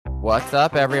What's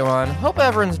up, everyone? Hope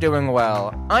everyone's doing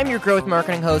well. I'm your growth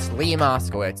marketing host, Lee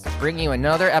Moskowitz, bringing you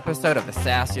another episode of the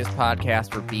sassiest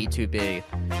podcast for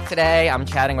B2B. Today, I'm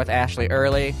chatting with Ashleigh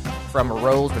Early, from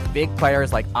roles with big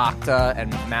players like Okta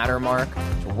and Mattermark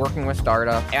to working with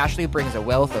startups. Ashleigh brings a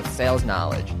wealth of sales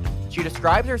knowledge. She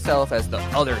describes herself as the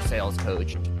other sales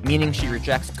coach, meaning she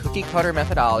rejects cookie-cutter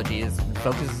methodologies and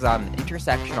focuses on the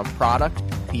intersection of product,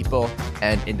 people,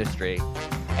 and industry.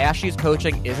 Ashleigh's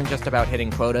coaching isn't just about hitting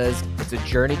quotas, it's a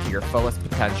journey to your fullest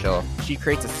potential. She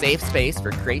creates a safe space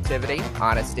for creativity,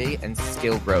 honesty, and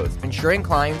skill growth, ensuring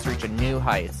clients reach a new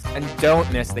heights. And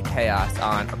don't miss the chaos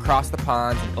on Across the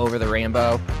Pond and Over the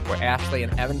Rainbow, where Ashleigh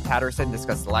and Evan Patterson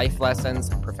discuss life lessons,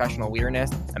 professional weirdness,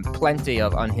 and plenty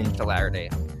of unhinged hilarity.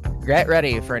 Get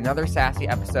ready for another sassy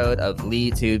episode of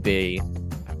Lee 2B.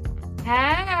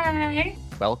 Hey!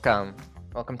 Welcome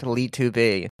to Lee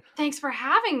 2B. Thanks for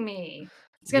having me.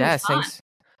 It's gonna be fun. Thanks.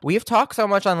 We've talked so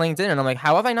much on LinkedIn, and I'm like,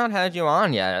 how have I not had you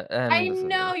on yet? And I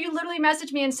know, you literally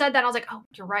messaged me and said that. I was like, oh,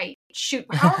 you're right. Shoot,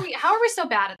 how are we so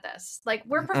bad at this? Like,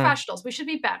 we're professionals. We should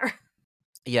be better.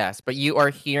 Yes, but you are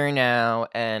here now,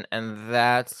 and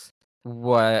that's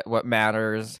what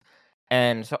matters.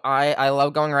 And so I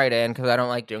love going right in because I don't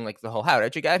like doing like the whole how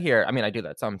did you get here? I mean, I do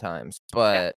that sometimes,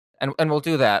 but and we'll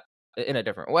do that in a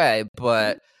different way.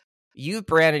 But you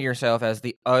branded yourself as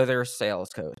the other sales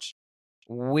coach.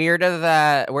 Where did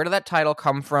that title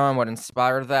come from? What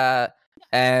inspired that?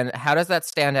 And how does that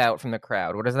stand out from the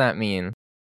crowd? What does that mean?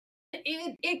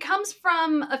 It comes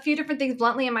from a few different things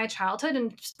bluntly in my childhood,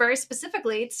 and very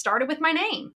specifically, it started with my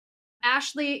name.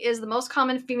 Ashleigh is the most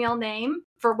common female name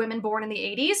for women born in the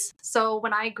 80s. So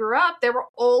when I grew up, there were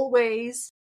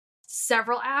always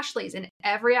several Ashleighs in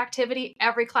every activity,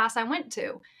 every class I went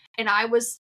to. And I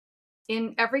was,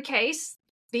 in every case,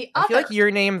 the other. I feel like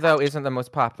your name, though, isn't the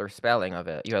most popular spelling of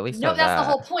it. You at least know that. No, that's the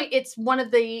whole point. It's one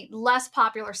of the less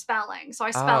popular spellings. So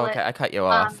I spell it. I cut you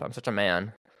off. I'm such a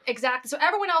man. Exactly. So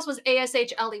everyone else was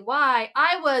Ashley.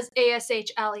 I was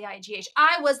Ashleigh.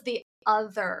 I was the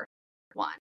other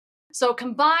one. So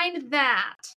combine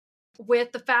that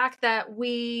with the fact that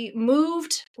we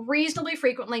moved reasonably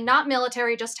frequently, not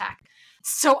military, just tech.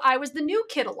 So I was the new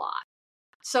kid a lot.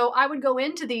 So I would go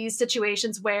into these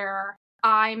situations where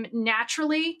I'm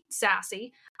naturally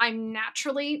sassy. I'm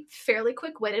naturally fairly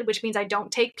quick-witted, which means I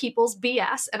don't take people's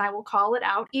BS and I will call it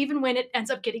out, even when it ends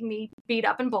up getting me beat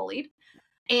up and bullied.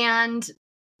 And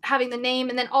having the name,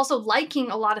 and then also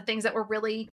liking a lot of things that were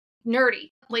really nerdy.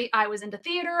 I was into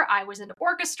theater, I was into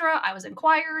orchestra, I was in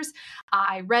choirs,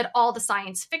 I read all the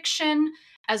science fiction,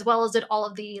 as well as did all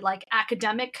of the like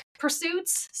academic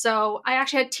pursuits. So I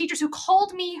actually had teachers who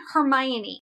called me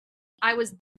Hermione. I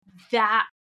was that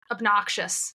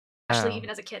obnoxious, actually, even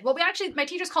as a kid. Well, my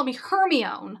teachers called me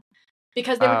Hermione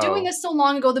because they were doing this so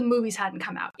long ago the movies hadn't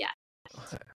come out yet.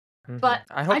 But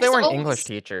I hope they weren't English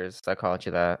teachers that called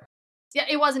you that. Yeah,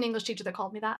 it was an English teacher that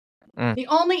called me that. The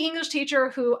only English teacher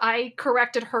who I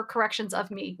corrected her corrections of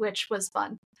me, which was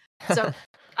fun. So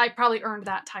I probably earned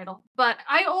that title. But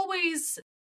I always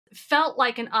felt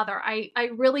like an other. I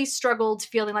really struggled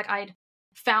feeling like I'd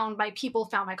found my people,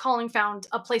 found my calling, found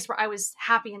a place where I was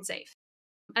happy and safe.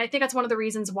 And I think that's one of the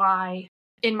reasons why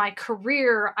in my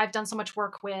career, I've done so much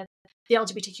work with the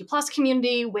LGBTQ plus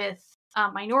community, with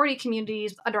minority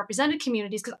communities, underrepresented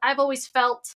communities, because I've always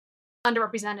felt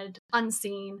underrepresented,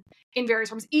 unseen in various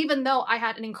forms, even though I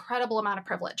had an incredible amount of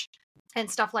privilege and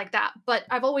stuff like that. But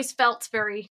I've always felt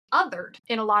very othered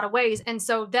in a lot of ways. And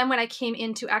so then when I came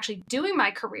into actually doing my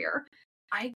career,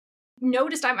 I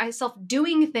noticed I myself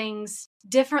doing things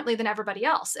differently than everybody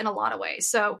else in a lot of ways.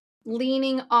 So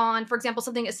leaning on, for example,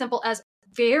 something as simple as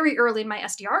very early in my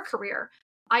SDR career,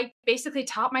 I basically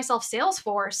taught myself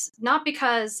Salesforce, not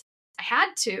because I had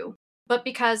to, but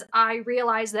because I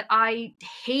realized that I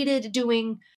hated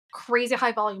doing crazy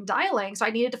high volume dialing. So I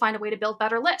needed to find a way to build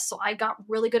better lists. So I got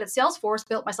really good at Salesforce,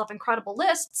 built myself incredible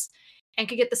lists, and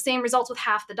could get the same results with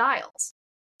half the dials.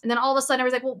 And then all of a sudden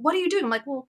everybody's like, well, what are you doing? I'm like,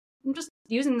 well, I'm just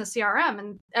using the CRM.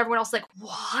 And everyone else is like,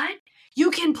 what? You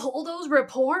can pull those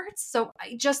reports? So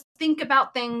I just think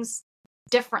about things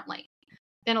differently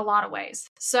in a lot of ways.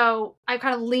 So I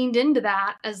kind of leaned into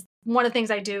that as one of the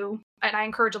things I do. And I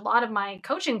encourage a lot of my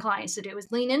coaching clients to do is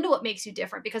lean into what makes you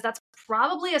different, because that's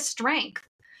probably a strength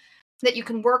that you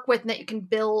can work with and that you can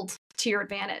build to your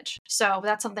advantage. So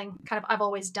that's something kind of I've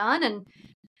always done. And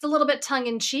it's a little bit tongue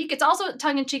in cheek. It's also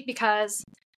tongue in cheek because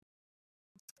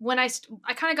when I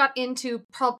kind of got into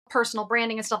personal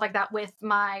branding and stuff like that with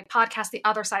my podcast, The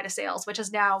Other Side of Sales, which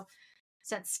has now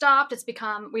since stopped.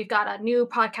 We've got a new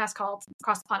podcast called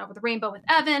Across the Pond Over the Rainbow with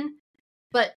Evan.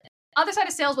 But Other Side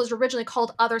of Sales was originally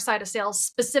called Other Side of Sales,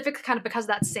 specifically kind of because of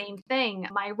that same thing.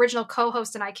 My original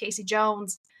co-host and I, Casey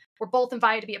Jones, were both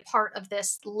invited to be a part of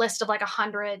this list of like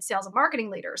 100 sales and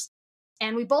marketing leaders.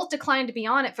 And we both declined to be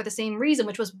on it for the same reason,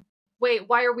 which was, wait,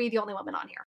 why are we the only women on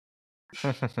here?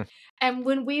 And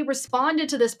when we responded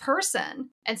to this person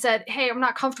and said, hey, I'm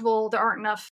not comfortable, there aren't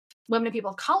enough women and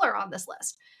people of color on this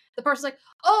list, the person's like,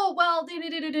 oh, well,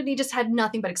 he just had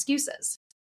nothing but excuses.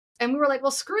 And we were like,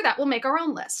 well, screw that. We'll make our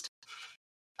own list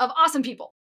of awesome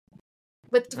people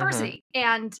with diversity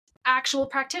and actual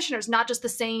practitioners, not just the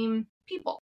same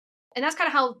people. And that's kind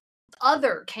of how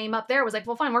other came up there. Was like,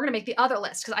 well, fine, we're going to make the other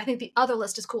list because I think the other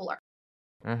list is cooler.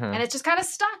 And it's just kind of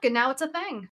stuck, and now it's a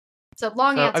thing. So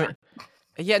long answer.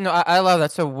 I love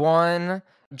that. So one,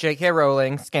 J.K.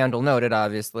 Rowling, scandal noted,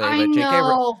 obviously. I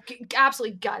know,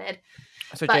 absolutely gutted.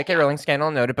 So J.K. Rowling,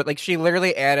 scandal noted, but like she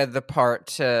literally added the part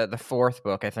to the fourth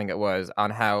book, I think it was,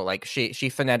 on how like she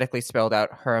phonetically spelled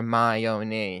out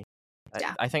Hermione.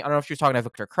 Yeah. I don't know if she was talking to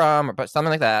Victor Crumb, but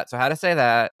something like that. So how to say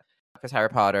that, because Harry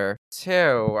Potter.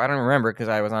 Two, I don't remember because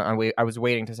I was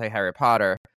waiting to say Harry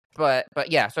Potter. But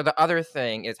yeah, so the other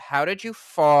thing is, how did you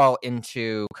fall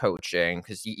into coaching?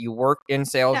 Because you worked in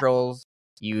sales roles.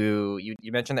 You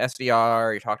mentioned the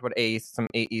SDR. You talked about some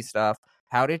AE stuff.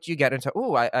 How did you get into?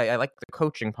 I like the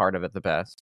coaching part of it the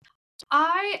best.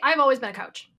 I've always been a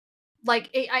coach. Like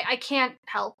I can't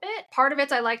help it. Part of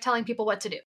it's I like telling people what to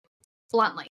do.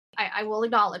 Bluntly, I will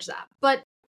acknowledge that. But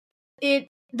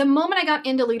the moment I got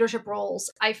into leadership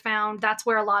roles, I found that's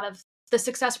where a lot of the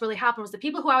success really happened. Was the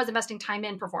people who I was investing time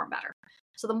in perform better.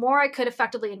 So the more I could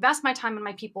effectively invest my time in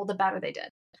my people, the better they did.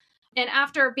 And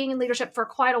after being in leadership for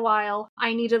quite a while,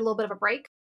 I needed a little bit of a break.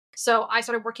 So I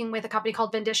started working with a company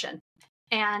called Vendition.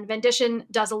 And Vendition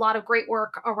does a lot of great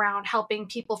work around helping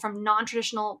people from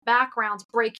non-traditional backgrounds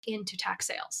break into tech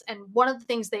sales. And one of the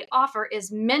things they offer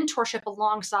is mentorship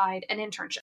alongside an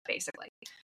internship, basically.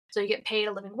 So you get paid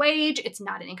a living wage. It's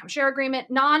not an income share agreement,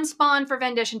 non-spawn for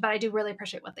Vendition, but I do really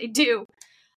appreciate what they do.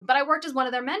 But I worked as one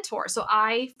of their mentors. So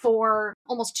I, for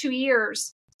almost 2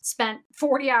 years, spent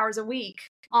 40 hours a week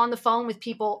on the phone with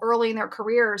people early in their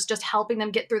careers, just helping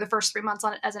them get through the first 3 months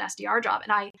on it as an SDR job.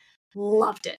 And I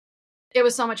loved it. It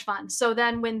was so much fun. So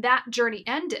then when that journey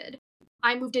ended,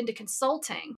 I moved into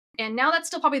consulting. And now that's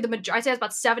still probably the majority. I'd say it's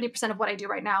about 70% of what I do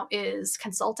right now is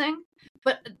consulting.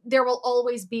 But there will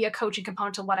always be a coaching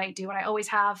component to what I do. And I always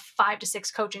have 5 to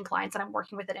 6 coaching clients that I'm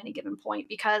working with at any given point,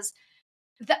 because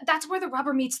that's where the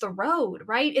rubber meets the road,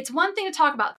 right? It's one thing to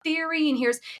talk about theory and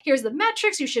here's the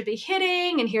metrics you should be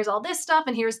hitting and here's all this stuff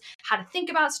and here's how to think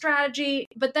about strategy.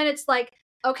 But then it's like,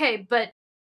 okay, but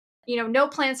no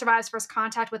plan survives first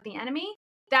contact with the enemy.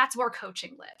 That's where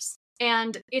coaching lives.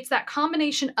 And it's that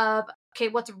combination of, okay,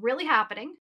 what's really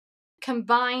happening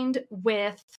combined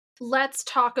with, let's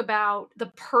talk about the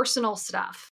personal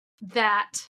stuff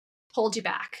that holds you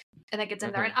back and that gets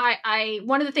in there. And I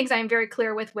one of the things I am very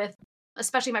clear with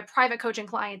especially my private coaching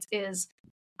clients is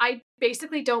I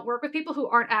basically don't work with people who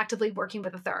aren't actively working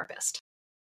with a therapist.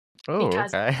 Oh,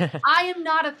 because okay. I am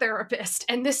not a therapist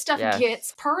and this stuff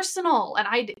gets personal. And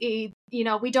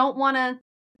we don't want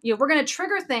to, we're going to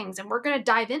trigger things and we're going to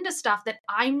dive into stuff that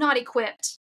I'm not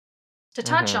equipped to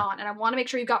touch on. And I want to make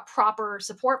sure you've got proper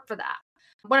support for that.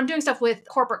 When I'm doing stuff with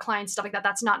corporate clients, stuff like that,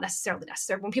 that's not necessarily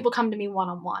necessary. When people come to me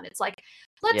one-on-one, it's like,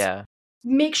 let's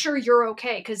make sure you're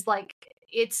okay. Because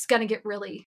it's going to get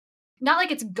really, not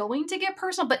like it's going to get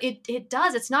personal, but it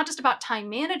does. It's not just about time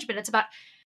management. It's about,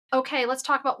 okay, let's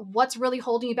talk about what's really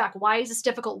holding you back. Why is this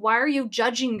difficult? Why are you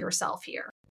judging yourself here?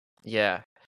 Yeah.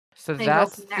 So and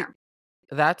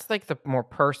that's like the more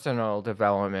personal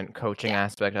development coaching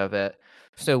aspect of it.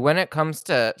 So when it comes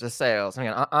to sales, I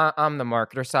mean, I'm the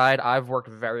marketer side. I've worked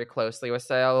very closely with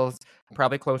sales,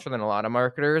 probably closer than a lot of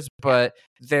marketers, but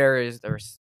there's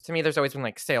to me, there's always been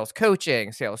like sales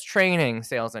coaching, sales training,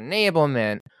 sales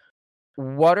enablement.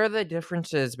 What are the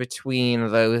differences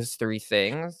between those three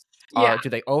things? Do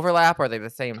they overlap? Are they the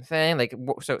same thing?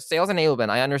 So sales enablement,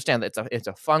 I understand that it's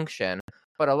a function,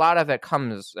 but a lot of it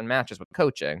comes and matches with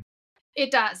coaching.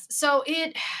 It does. So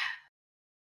it's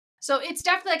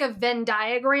definitely like a Venn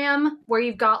diagram where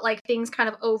you've got like things kind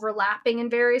of overlapping in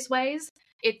various ways.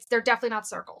 They're definitely not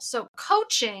circles. So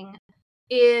coaching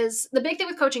is, the big thing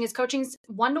with coaching is coaching's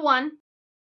one-to-one,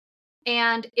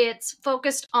 and it's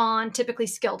focused on typically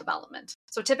skill development.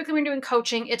 So typically when you're doing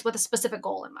coaching, it's with a specific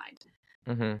goal in mind.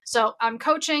 So I'm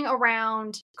coaching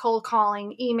around cold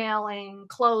calling, emailing,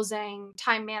 closing,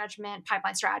 time management,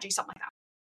 pipeline strategy, something like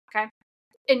that.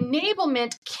 Okay.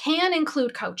 Enablement can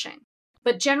include coaching.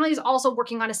 but generally is also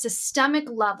working on a systemic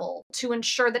level to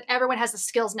ensure that everyone has the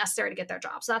skills necessary to get their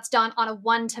job. So that's done on a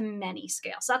one-to-many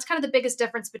scale. So that's kind of the biggest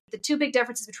difference, but the two big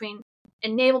differences between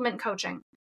enablement and coaching.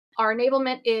 Our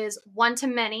enablement is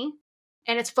one-to-many,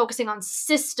 and it's focusing on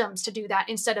systems to do that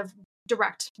instead of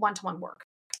direct one-to-one work.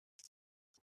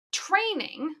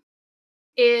 Training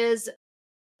is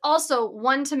also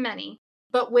one-to-many,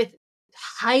 but with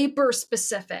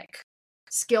hyper-specific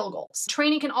skill goals.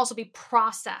 Training can also be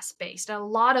process-based. And a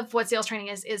lot of what sales training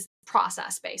is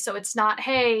process-based. So it's not,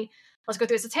 hey, let's go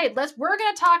through this. It's, hey, we're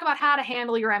going to talk about how to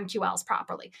handle your MQLs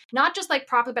properly. Not just like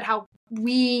properly, but how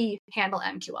we handle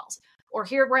MQLs. Or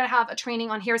here we're going to have a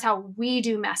training on here's how we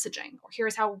do messaging. Or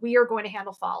here's how we are going to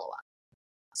handle follow-up.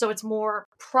 So it's more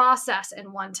process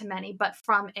and one-to-many, but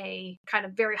from a kind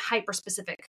of very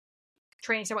hyper-specific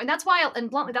training standpoint. And that's why,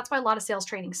 and bluntly, that's why a lot of sales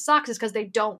training sucks, is because they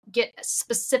don't get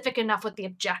specific enough with the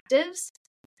objectives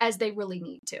as they really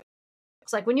need to.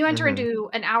 It's like when you enter into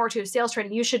an hour or two of sales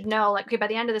training, you should know, like, okay, by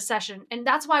the end of the session, and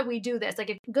that's why we do this.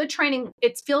 Like, if good training,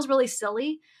 it feels really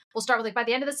silly. We'll start with, like, by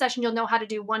the end of the session, you'll know how to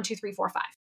do 1, 2, 3, 4, 5.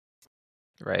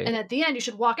 Right. And at the end, you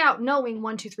should walk out knowing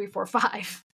 1, 2, 3, 4,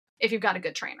 5 if you've got a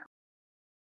good trainer.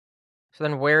 So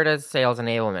then where does sales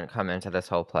enablement come into this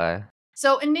whole play?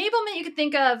 So enablement, you could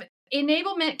think of,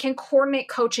 enablement can coordinate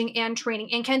coaching and training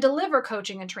and can deliver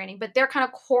coaching and training, but they're kind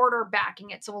of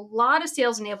quarterbacking it. So a lot of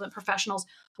sales enablement professionals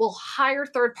will hire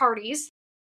third parties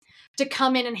to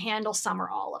come in and handle some or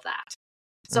all of that.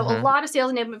 So a lot of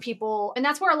sales enablement people, and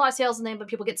that's where a lot of sales enablement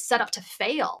people get set up to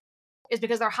fail, is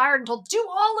because they're hired and told, do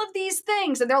all of these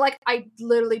things. And they're like, I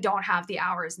literally don't have the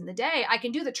hours in the day. I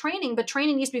can do the training, but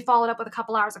training needs to be followed up with a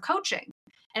couple hours of coaching.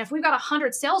 And if we've got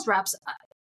 100 sales reps,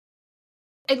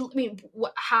 I mean,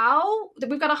 how?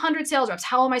 We've got 100 sales reps.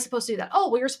 How am I supposed to do that? Oh,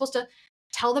 well, you're supposed to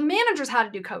tell the managers how to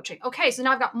do coaching. Okay, so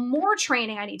now I've got more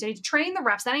training I need to train the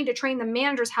reps. Then I need to train the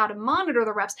managers how to monitor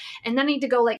the reps. And then I need to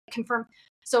go, like, confirm.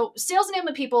 So sales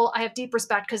enablement people, I have deep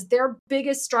respect, because their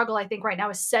biggest struggle, I think, right now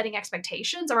is setting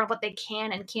expectations around what they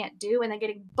can and can't do, and then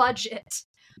getting budget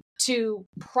to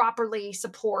properly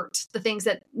support the things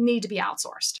that need to be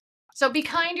outsourced. So be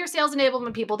kind to your sales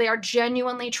enablement people. They are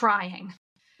genuinely trying.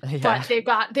 Yeah. But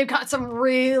they've got some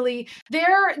really,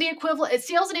 they're the equivalent.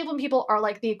 Sales enablement people are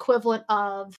like the equivalent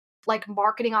of like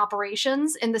marketing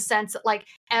operations, in the sense that, like,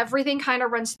 everything kind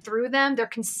of runs through them. They're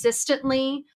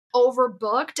consistently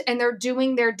overbooked and they're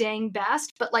doing their dang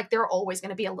best, but, like, they're always going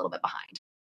to be a little bit behind.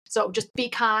 So just be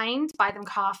kind, buy them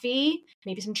coffee,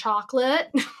 maybe some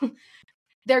chocolate.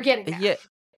 They're getting there. Yeah.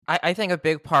 I think a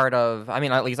big part of, I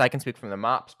mean, at least I can speak from the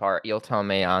MOPS part, you'll tell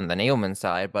me on the enablement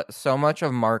side, but so much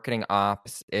of marketing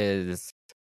ops is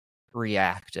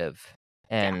reactive.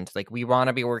 And like, we want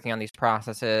to be working on these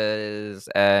processes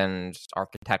and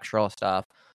architectural stuff,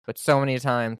 but so many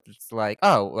times it's like,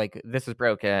 oh, like, this is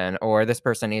broken, or this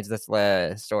person needs this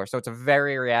list, or so it's a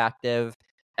very reactive,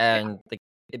 and like,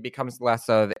 it becomes less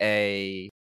of a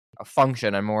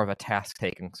function and more of a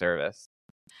task-taking service.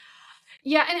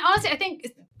 Yeah, and honestly,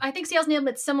 I think sales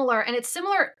enablement's similar, and it's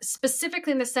similar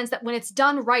specifically in the sense that when it's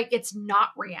done right, it's not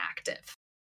reactive.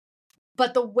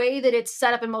 But the way that it's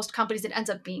set up in most companies, it ends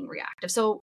up being reactive.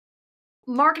 So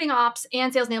marketing ops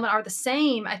and sales enablement are the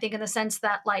same, I think, in the sense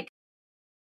that, like,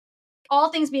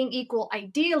 all things being equal,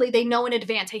 ideally, they know in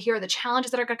advance, hey, here are the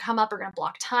challenges that are going to come up. We're going to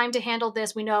block time to handle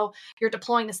this. We know you're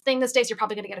deploying this thing this day, so you're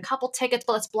probably going to get a couple tickets,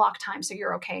 but let's block time so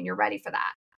you're okay and you're ready for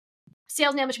that.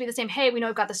 Sales enablement should be the same. Hey, we know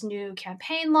we've got this new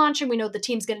campaign launching. We know the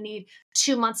team's going to need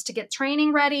 2 months to get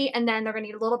training ready, and then they're going to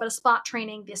need a little bit of spot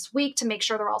training this week to make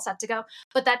sure they're all set to go.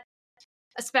 But that,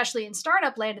 especially in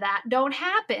startup land, that don't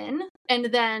happen. And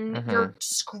then you're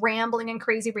scrambling and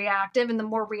crazy reactive. And the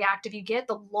more reactive you get,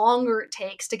 the longer it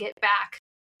takes to get back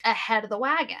ahead of the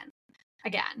wagon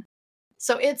again.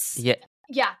 So it's,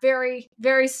 very,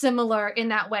 very similar in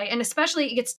that way. And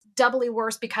especially it gets doubly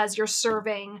worse because you're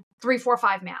serving 3, 4,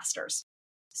 5 masters.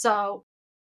 So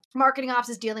marketing ops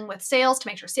is dealing with sales to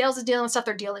make sure sales is dealing with stuff.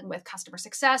 They're dealing with customer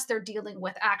success. They're dealing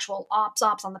with actual ops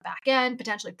on the back end,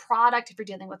 potentially product if you're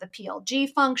dealing with a PLG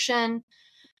function.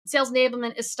 Sales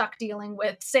enablement is stuck dealing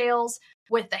with sales,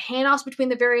 with the handoffs between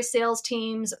the various sales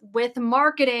teams, with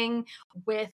marketing,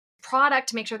 with product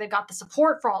to make sure they've got the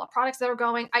support for all the products that are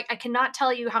going. I cannot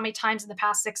tell you how many times in the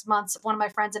past 6 months, one of my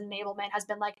friends in enablement has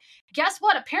been like, guess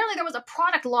what? Apparently there was a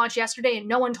product launch yesterday and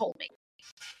no one told me.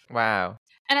 Wow.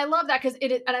 And I love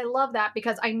that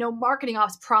because I know marketing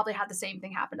ops probably had the same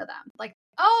thing happen to them. Like,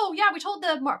 oh yeah, we told the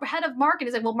head of marketing.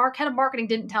 He's like, well, head of marketing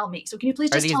didn't tell me. So can you please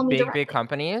just tell me directly? Are these big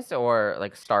companies or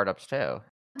like startups too?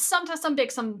 Sometimes some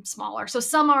big, some smaller. So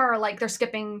some are like they're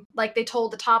skipping, like they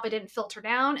told the top, it didn't filter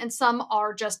down, and some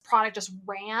are just product just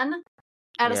ran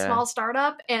at a small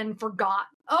startup and forgot.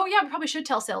 Oh yeah, we probably should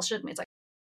tell sales, shouldn't we? It's like,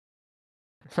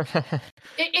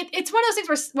 it's one of those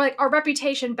things where like our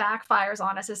reputation backfires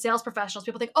on us as sales professionals.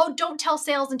 People think, oh, don't tell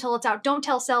sales until it's out. Don't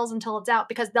tell sales until it's out,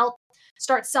 because they'll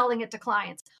start selling it to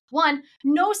clients. One,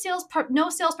 no sales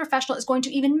professional is going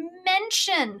to even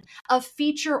mention a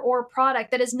feature or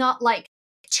product that is not like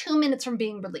 2 minutes from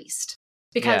being released,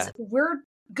 because we're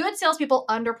good salespeople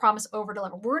under promise, over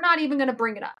deliver. We're not even going to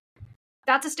bring it up.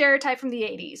 That's a stereotype from the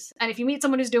 80s. And if you meet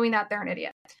someone who's doing that, they're an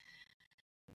idiot.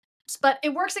 But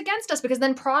it works against us, because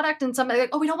then product and somebody like,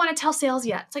 oh, we don't want to tell sales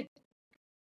yet. It's like,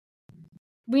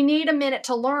 we need a minute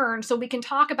to learn so we can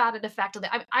talk about it effectively.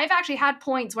 I've actually had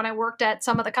points when I worked at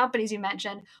some of the companies you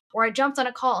mentioned where I jumped on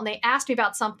a call and they asked me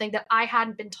about something that I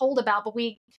hadn't been told about, but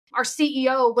our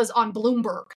CEO was on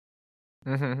Bloomberg.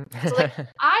 Mm-hmm. So like,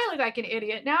 I look like an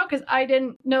idiot now because I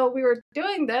didn't know we were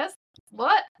doing this.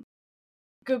 What?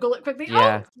 Google it quickly.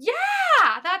 Yeah.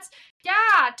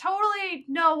 Oh, totally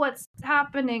know what's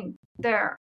happening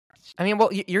there. I mean,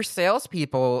 well, your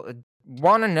salespeople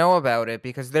want to know about it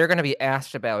because they're going to be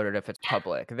asked about it if it's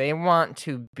public. They want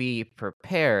to be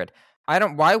prepared.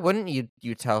 Why wouldn't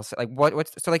you tell,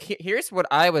 like, here's what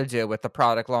I would do with the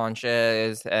product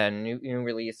launches and new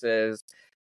releases.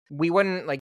 We wouldn't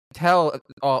like tell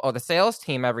all the sales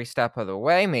team every step of the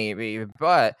way, maybe,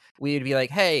 but we'd be like,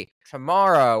 hey,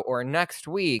 tomorrow or next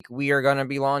week, we are going to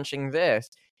be launching this.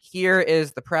 Here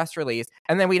is the press release.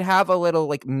 And then we'd have a little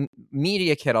like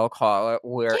media kit, I'll call it,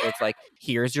 where it's like,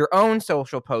 here's your own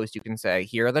social post. You can say,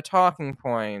 here are the talking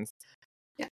points.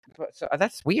 Yeah. So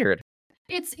that's weird.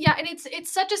 And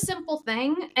it's such a simple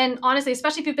thing. And honestly,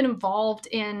 especially if you've been involved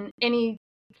in any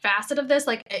facet of this,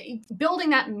 like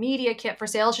building that media kit for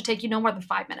sales should take you no more than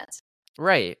 5 minutes.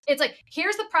 Right. It's like,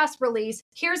 here's the press release,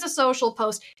 here's a social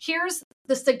post, here's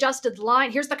the suggested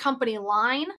line, here's the company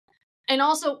line. And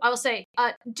also, I will say,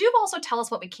 do also tell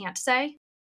us what we can't say.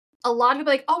 A lot of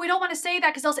people are like, oh, we don't want to say that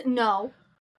because they'll say no.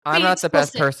 I'm not the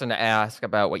best person to ask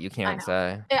about what you can't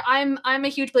say. I'm a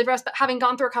huge believer, but having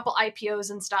gone through a couple IPOs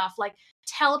and stuff, like,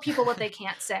 tell people what they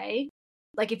can't say.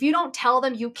 Like, if you don't tell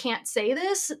them you can't say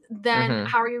this, then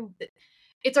how are you?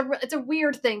 It's a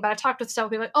weird thing, but I talked with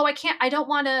several people like, oh, I don't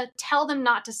want to tell them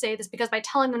not to say this because by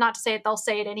telling them not to say it, they'll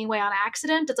say it anyway on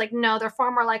accident. It's like, no, they're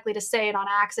far more likely to say it on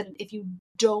accident if you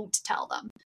don't tell them.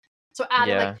 So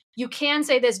like, you can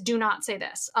say this, do not say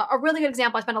this. A really good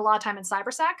example, I spent a lot of time in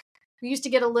CyberSec. We used to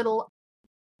get a little,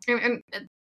 and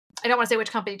I don't want to say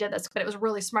which company did this, but it was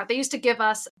really smart. They used to give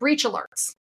us breach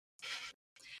alerts.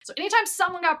 So anytime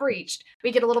someone got breached,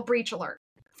 we get a little breach alert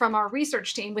from our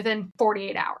research team within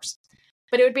 48 hours.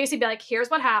 But it would basically be like, here's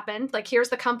what happened. Like, here's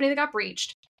the company that got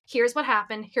breached. Here's what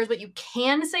happened. Here's what you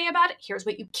can say about it. Here's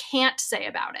what you can't say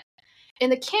about it.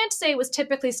 And the can't say was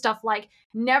typically stuff like,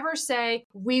 never say,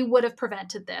 we would have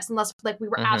prevented this, unless like we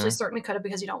were absolutely certain we could have,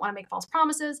 because you don't want to make false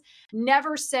promises.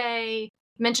 Never say,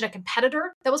 mention a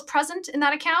competitor that was present in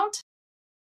that account.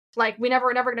 Like, we're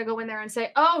never going to go in there and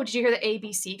say, oh, did you hear that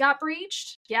ABC got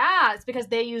breached? Yeah, it's because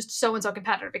they used so-and-so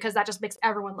competitor, because that just makes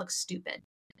everyone look stupid.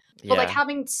 But like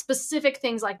having specific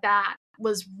things like that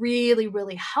was really,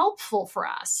 really helpful for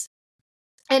us.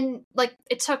 And like,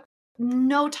 it took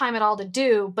no time at all to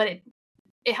do, but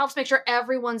it helps make sure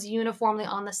everyone's uniformly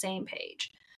on the same page.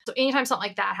 So anytime something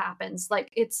like that happens, like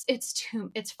it's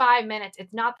 5 minutes.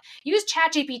 It's not, use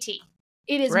ChatGPT.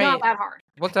 It is not that hard.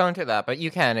 Well, don't do that, but you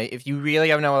can, if you really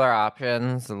have no other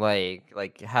options,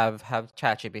 like have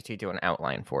ChatGPT do an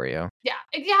outline for you. Yeah.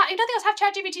 If nothing else, have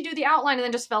ChatGPT do the outline and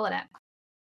then just fill it in.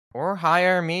 Or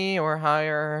hire me, or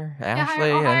hire Ashley,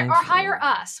 or hire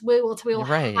us. We will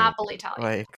happily tell you.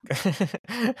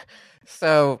 Like,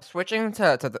 so switching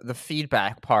to the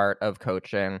feedback part of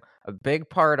coaching, a big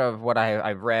part of what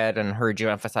I've read and heard you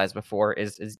emphasize before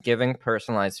is giving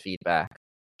personalized feedback.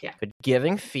 Yeah. But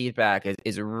giving feedback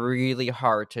is really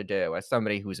hard to do as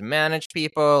somebody who's managed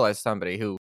people, as somebody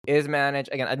who is managed,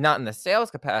 again, not in the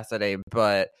sales capacity,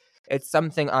 but it's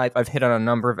something I've hit on a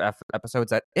number of episodes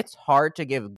that it's hard to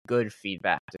give good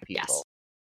feedback to people. Yes.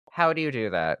 How do you do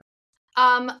that?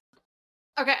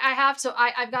 Okay, I have. So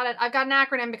I've got it. I've got an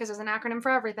acronym because there's an acronym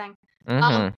for everything.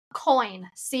 COIN,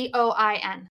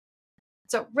 COIN.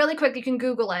 So really quick, you can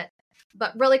Google it.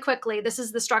 But really quickly, this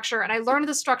is the structure. And I learned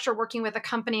the structure working with a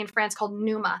company in France called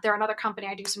Numa. They're another company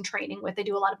I do some training with. They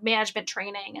do a lot of management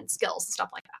training and skills and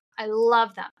stuff like that. I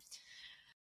love them.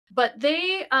 But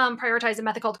they prioritize a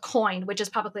method called COIN, which is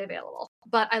publicly available.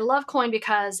 But I love COIN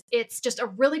because it's just a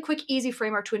really quick, easy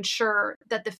framework to ensure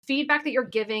that the feedback that you're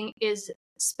giving is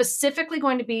specifically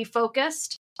going to be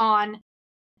focused on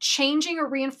changing or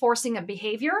reinforcing a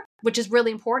behavior, which is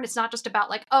really important. It's not just about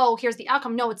like, oh, here's the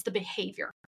outcome. No, it's the behavior.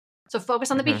 So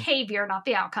focus on the behavior, not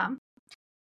the outcome.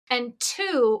 And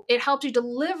 2, it helps you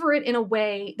deliver it in a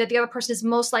way that the other person is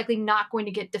most likely not going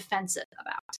to get defensive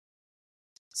about.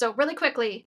 So really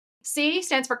quickly, C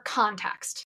stands for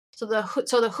context. So the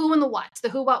who and the what, the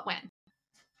who, what, when,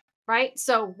 right?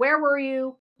 So where were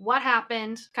you? What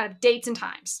happened? Kind of dates and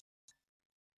times.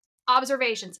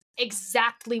 Observations,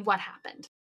 exactly what happened.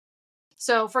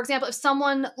 So for example, if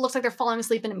someone looks like they're falling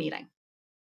asleep in a meeting.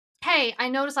 Hey, I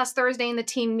noticed last Thursday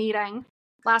team meeting,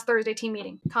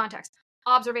 context.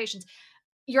 Observations.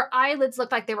 Your eyelids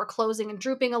looked like they were closing and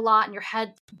drooping a lot, and your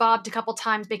head bobbed a couple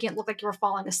times, making it look like you were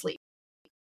falling asleep.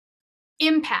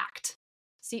 Impact.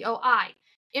 COI.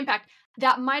 Impact.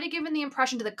 That might have given the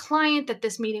impression to the client that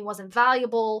this meeting wasn't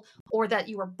valuable or that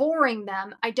you were boring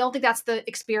them. I don't think that's the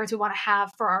experience we want to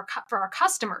have for our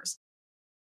customers.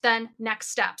 Then next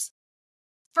steps.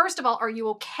 First of all, are you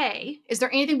okay? Is there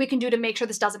anything we can do to make sure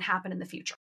this doesn't happen in the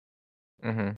future?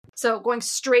 So going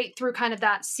straight through kind of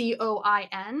that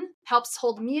COIN helps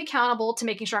hold me accountable to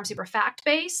making sure I'm super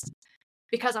fact-based.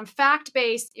 Because I'm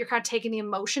fact-based, you're kind of taking the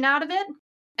emotion out of it.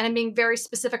 And I'm being very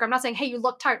specific. I'm not saying, hey, you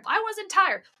look tired. I wasn't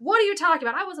tired. What are you talking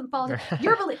about? I wasn't falling.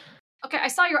 Okay, I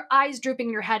saw your eyes drooping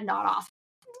and your head not off.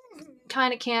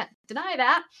 Kind of can't deny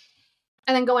that.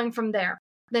 And then going from there.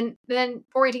 Then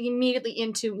orienting immediately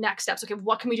into next steps. Okay,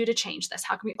 what can we do to change this?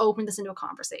 How can we open this into a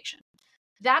conversation?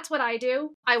 That's what I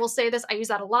do. I will say this. I use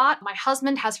that a lot. My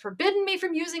husband has forbidden me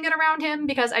from using it around him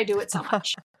because I do it so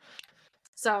much.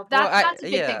 So that's a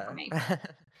big thing for me.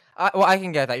 I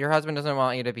can get that. Your husband doesn't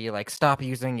want you to be like, stop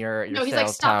using your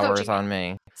sales towers on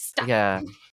me. Stop. Yeah.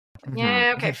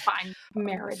 Yeah, okay, fine.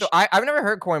 Marriage. So I've never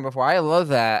heard coin before. I love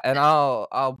that, and I'll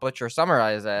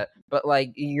summarize it. But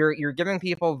like you're giving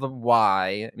people the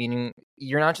why, meaning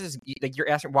you're not just like you're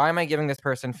asking, why am I giving this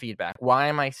person feedback? Why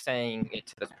am I saying it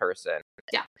to this person?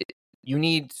 Yeah.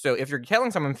 So if you're telling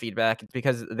someone feedback, it's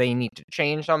because they need to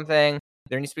change something.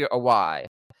 There needs to be a why.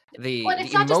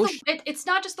 It's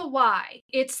not just the why.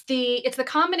 It's the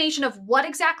combination of what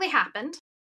exactly happened.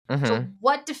 So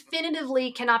what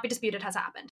definitively cannot be disputed has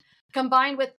happened,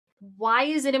 combined with why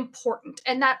is it important,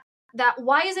 and that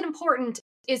why is it important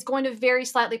is going to vary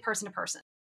slightly person to person.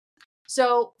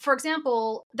 So, for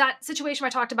example, that situation I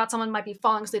talked about, someone might be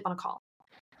falling asleep on a call.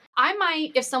 I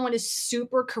might, if someone is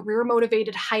super career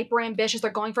motivated, hyper ambitious, they're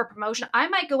going for a promotion, I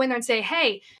might go in there and say,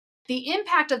 hey, the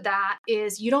impact of that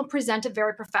is you don't present a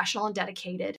very professional and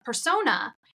dedicated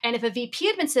persona. And if a VP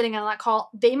had been sitting on that call,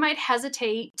 they might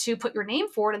hesitate to put your name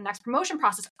forward in the next promotion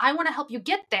process. I want to help you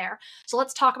get there. So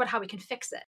let's talk about how we can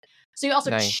fix it. So you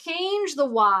also change the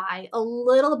why a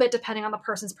little bit depending on the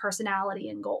person's personality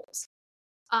and goals.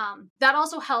 That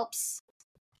also helps,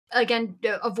 again,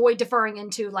 avoid deferring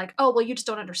into like, oh, well, you just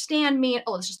don't understand me.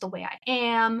 Oh, it's just the way I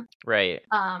am. Right.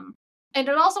 And it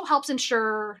also helps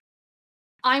ensure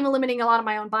I'm eliminating a lot of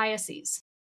my own biases,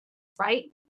 right?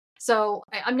 So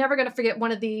I'm never going to forget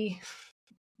one of the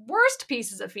worst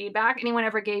pieces of feedback anyone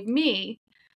ever gave me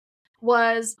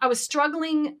was I was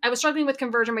struggling with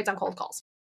conversion rates on cold calls.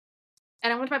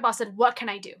 And I went to my boss and said, what can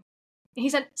I do? And he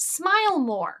said, smile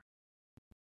more.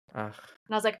 And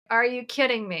I was like, are you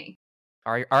kidding me?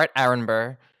 All right, Aaron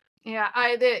Burr. Yeah,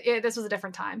 this was a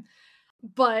different time.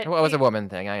 But well, it was a woman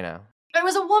thing, I know. It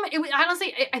was a woman.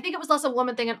 I think it was less a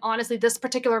woman thing. And honestly, this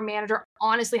particular manager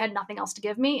honestly had nothing else to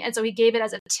give me. And so he gave it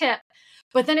as a tip.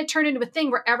 But then it turned into a thing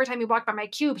where every time he walked by my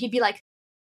cube, he'd be like,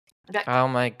 oh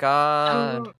my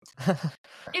God.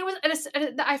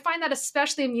 I find that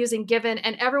especially amusing given,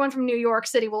 and everyone from New York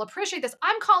City will appreciate this.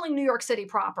 I'm calling New York City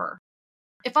proper.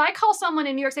 If I call someone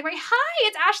in New York City, hi,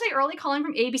 it's Ashleigh Early calling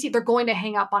from ABC, they're going to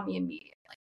hang up on me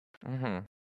immediately.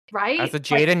 Right? As a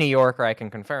jaded New Yorker, I can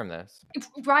confirm this.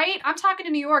 Right? I'm talking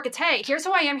to New York. It's, hey, here's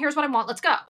who I am. Here's what I want. Let's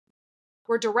go.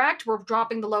 We're direct. We're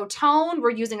dropping the low tone.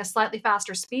 We're using a slightly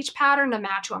faster speech pattern to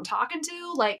match who I'm talking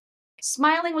to. Like,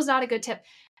 smiling was not a good tip.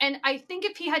 And I think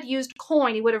if he had used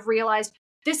coin, he would have realized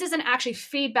this isn't actually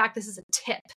feedback. This is a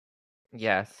tip.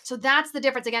 Yes. So that's the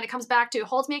difference. Again, it comes back to,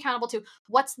 holds me accountable to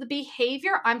what's the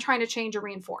behavior I'm trying to change or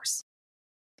reinforce.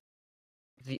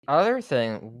 The other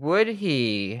thing, would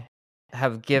he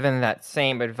have given that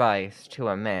same advice to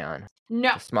a man?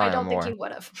 No, I don't think he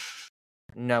would have.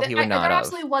 No, he would not have. There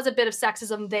absolutely was a bit of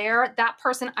sexism there. That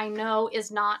person I know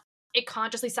is not a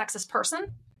consciously sexist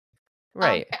person.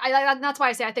 Right. That's why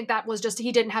I say I think that was just,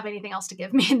 he didn't have anything else to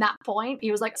give me in that point.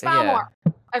 He was like, smile more.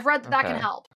 I've read that can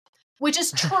help. Which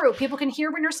is true. People can hear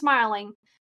when you're smiling,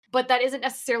 but that isn't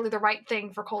necessarily the right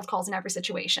thing for cold calls in every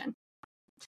situation.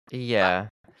 Yeah.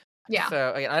 Yeah.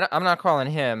 So I'm not calling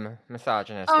him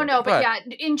misogynistic. Oh, no, but yeah,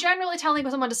 in generally telling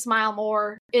someone to smile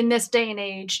more in this day and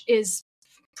age is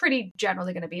pretty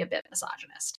generally going to be a bit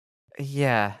misogynist.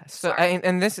 Yeah. So Sorry.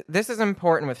 and this is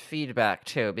important with feedback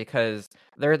too, because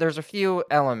there's a few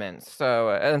elements. So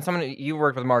and someone you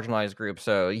work with marginalized groups,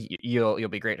 so you'll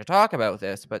be great to talk about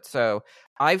this. But so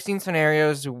I've seen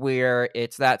scenarios where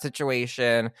it's that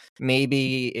situation.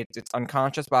 Maybe it's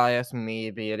unconscious bias.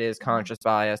 Maybe it is conscious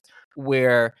bias,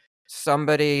 where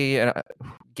somebody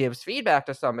gives feedback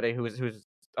to somebody who's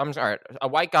I'm sorry, a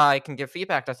white guy can give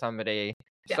feedback to somebody.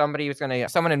 Yeah.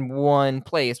 Someone in one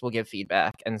place will give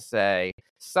feedback and say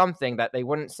something that they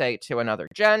wouldn't say to another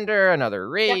gender, another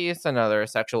race, another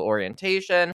sexual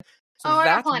orientation. So I got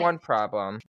that's plenty. one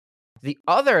problem. The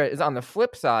other is on the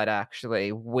flip side,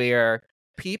 actually, where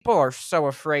people are so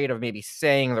afraid of maybe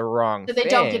saying the wrong That they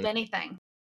don't give thing, anything.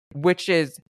 which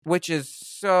is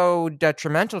so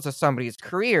detrimental to somebody's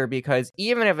career, because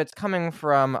even if it's coming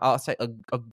from, I'll say,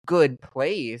 a good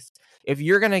place, if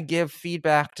you're going to give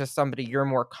feedback to somebody you're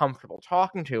more comfortable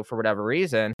talking to for whatever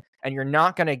reason, and you're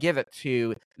not going to give it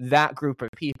to that group of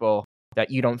people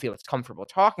that you don't feel it's comfortable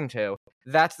talking to,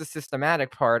 that's the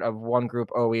systematic part of one group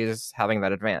always having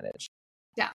that advantage.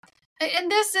 Yeah.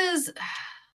 And this is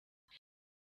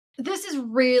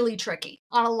really tricky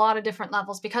on a lot of different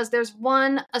levels, because there's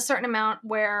a certain amount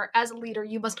where as a leader,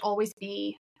 you must always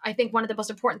be, I think one of the most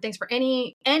important things for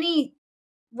any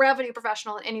revenue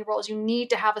professional in any role is you need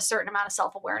to have a certain amount of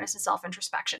self-awareness and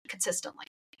self-introspection consistently.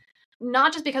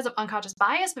 Not just because of unconscious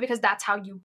bias, but because that's how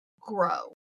you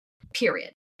grow,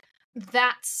 period.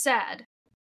 That said,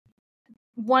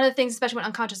 one of the things, especially when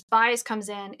unconscious bias comes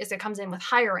in, is it comes in with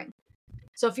hiring.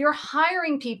 So if you're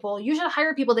hiring people, you should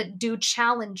hire people that do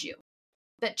challenge you,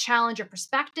 that challenge your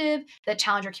perspective, that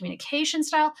challenge your communication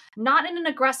style, not in an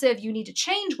aggressive, you need to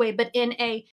change way, but in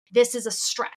a, this is a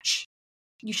stretch.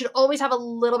 You should always have a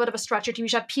little bit of a stretch or two. You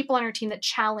should have people on your team that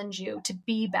challenge you to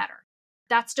be better.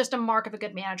 That's just a mark of a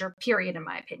good manager, period, in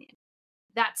my opinion.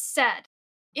 That said,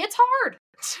 it's hard.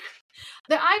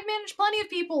 I've managed plenty of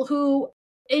people who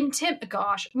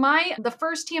the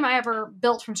first team I ever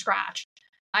built from scratch,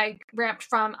 I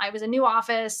was a new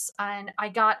office and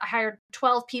I hired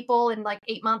 12 people in like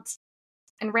 8 months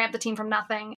and ramped the team from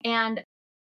nothing. And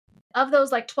of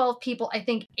those like 12 people, I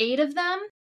think 8 of them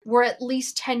were at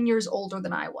least 10 years older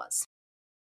than I was.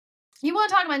 You want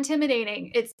to talk about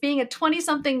intimidating? It's being a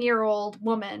 20-something-year-old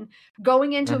woman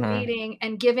going into a meeting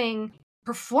and giving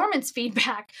performance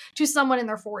feedback to someone in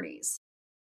their 40s.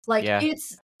 Like,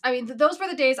 those were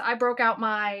the days I broke out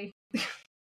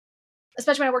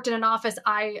especially when I worked in an office,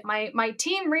 my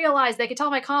team realized they could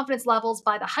tell my confidence levels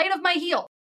by the height of my heel.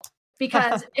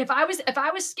 Because if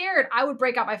I was scared, I would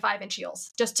break out my 5-inch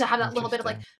heels just to have that little bit of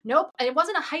like, nope. And it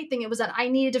wasn't a height thing. It was that I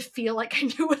needed to feel like I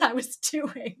knew what I was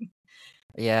doing.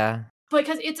 Yeah.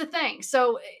 Because it's a thing.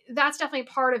 So that's definitely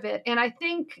part of it. And I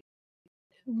think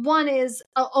one is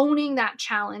owning that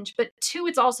challenge, but 2,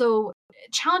 it's also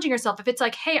challenging yourself. If it's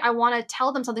like, hey, I want to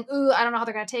tell them something. Ooh, I don't know how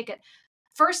they're going to take it.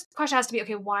 First question has to be,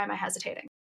 okay, why am I hesitating?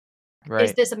 Right.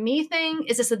 Is this a me thing?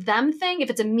 Is this a them thing? If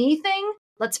it's a me thing,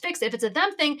 let's fix it. If it's a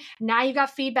them thing, now you got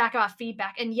feedback about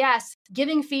feedback. And yes,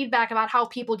 giving feedback about how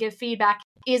people give feedback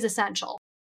is essential,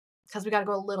 because we got to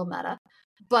go a little meta.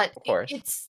 But of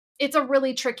course, it's a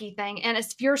really tricky thing. And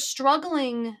if you're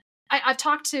struggling, I've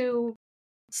talked to,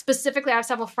 specifically, I have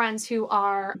several friends who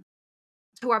are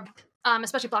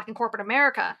especially Black in corporate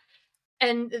America.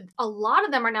 And a lot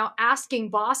of them are now asking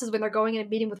bosses when they're going in a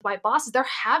meeting with white bosses, they're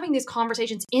having these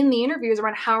conversations in the interviews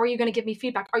around, how are you going to give me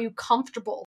feedback? Are you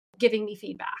comfortable giving me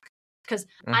feedback? Because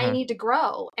I need to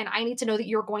grow and I need to know that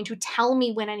you're going to tell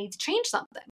me when I need to change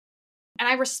something. And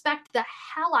I respect the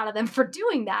hell out of them for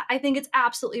doing that. I think it's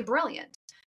absolutely brilliant.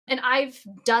 And I've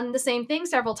done the same thing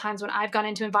several times when I've gone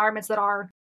into environments that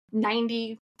are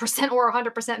 90% or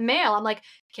 100% male. I'm like,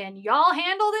 can y'all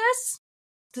handle this?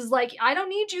 Because, like, I don't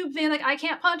need you being like, I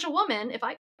can't punch a woman. If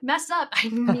I mess up, I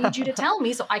need you to tell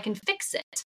me so I can fix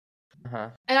it.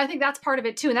 And I think that's part of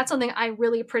it, too. And that's something I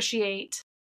really appreciate.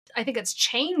 I think it's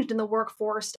changed in the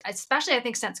workforce, especially, I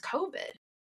think, since COVID,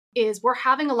 is we're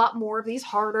having a lot more of these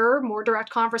harder, more direct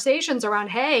conversations around,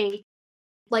 hey,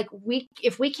 like,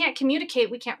 if we can't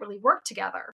communicate, we can't really work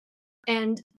together.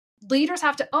 And leaders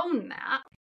have to own that.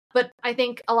 But I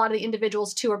think a lot of the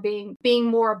individuals, too, are being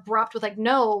more abrupt with like,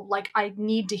 no, like, I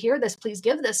need to hear this. Please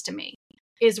give this to me,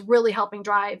 is really helping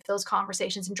drive those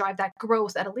conversations and drive that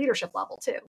growth at a leadership level,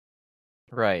 too.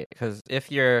 Right. Because if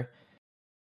you're,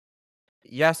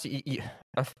 yes,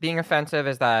 being offensive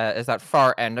is that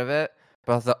far end of it,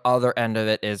 but the other end of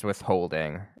it is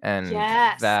withholding. And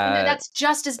yes. And that's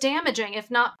just as damaging,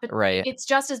 if not, right. It's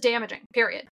just as damaging,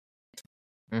 period.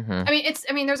 I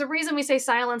mean, there's a reason we say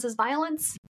silence is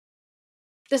violence.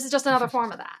 This is just another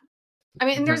form of that. I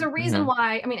mean, and there's a Mm-hmm. reason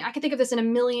why, I mean, I can think of this in a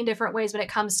million different ways when it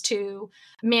comes to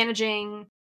managing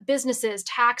businesses,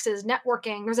 taxes,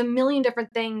 networking. There's a million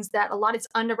different things that a lot of these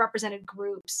underrepresented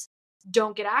groups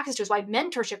don't get access to. Is why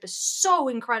mentorship is so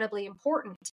incredibly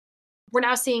important. We're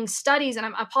now seeing studies, and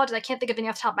I apologize, I can't think of any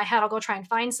off the top of my head. I'll go try and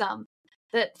find some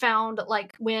that found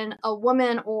like when a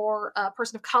woman or a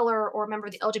person of color or a member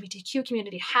of the LGBTQ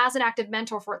community has an active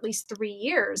mentor for at least 3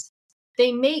 years,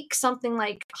 they make something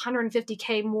like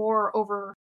 150K more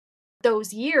over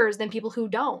those years than people who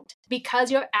don't,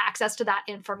 because you have access to that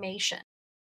information,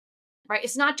 right?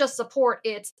 It's not just support.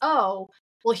 It's, oh,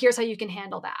 well, here's how you can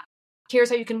handle that. Here's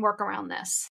how you can work around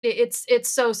this. It's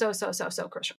so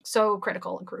crucial, so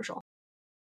critical and crucial.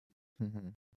 Mm-hmm.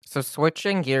 So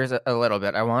switching gears a little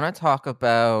bit, I want to talk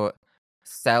about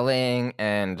selling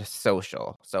and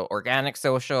social. So organic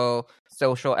social,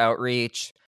 social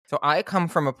outreach. So I come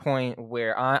from a point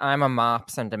where I'm a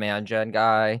MOPS and demand gen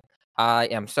guy. I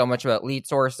am so much about lead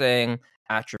sourcing,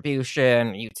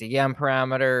 attribution, UTM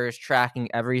parameters, tracking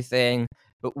everything.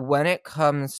 But when it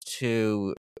comes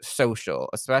to social,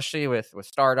 especially with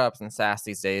startups and SaaS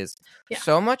these days,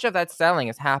 so much of that selling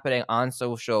is happening on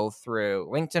social through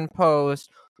LinkedIn posts,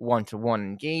 one-to-one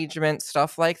engagement,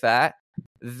 stuff like that.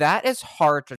 That is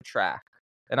hard to track.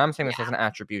 And I'm saying this as an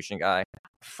attribution guy.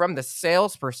 From the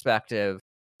sales perspective,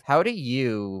 how do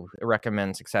you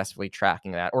recommend successfully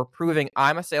tracking that or proving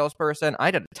I'm a salesperson?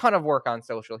 I did a ton of work on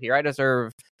social here. I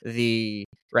deserve the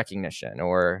recognition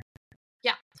or...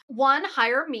 Yeah. One,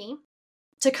 hire me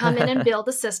to come in and build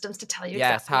the systems to tell you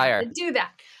exactly how to do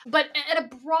that. But at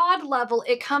a broad level,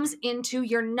 it comes into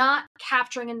you're not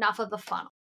capturing enough of the funnel.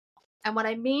 And what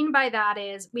I mean by that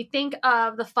is we think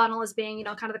of the funnel as being,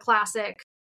 kind of the classic,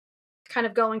 kind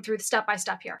of going through the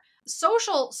step-by-step here.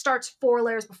 Social starts 4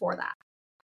 layers before that.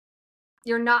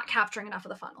 You're not capturing enough of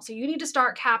the funnel. So you need to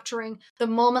start capturing the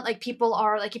moment, like people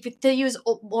are, like if they use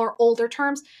more older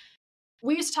terms,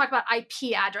 we used to talk about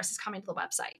IP addresses coming to the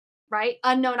website, right?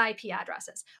 Unknown IP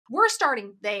addresses. We're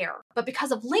starting there, but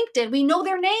because of LinkedIn, we know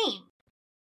their name,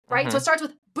 right? Mm-hmm. So it starts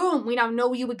with, boom, we now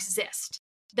know you exist.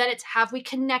 Then it's, have we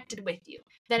connected with you?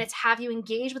 Then it's, have you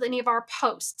engaged with any of our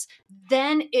posts?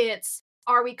 Then it's,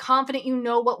 are we confident you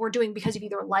know what we're doing because you've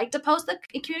either liked a post that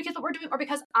communicates what we're doing or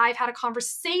because I've had a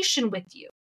conversation with you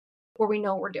where we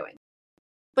know what we're doing.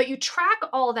 But you track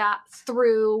all that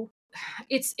through,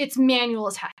 it's manual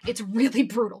as heck. It's really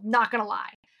brutal, not going to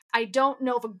lie. I don't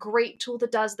know of a great tool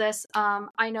that does this.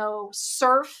 I know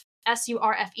Surf,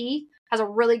 S-U-R-F-E, has a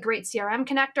really great CRM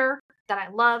connector that I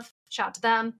love. Shout out to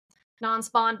them.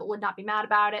 Non-spawn, but would not be mad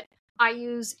about it. I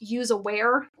use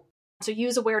UseAware, so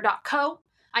useaware.co.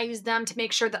 I use them to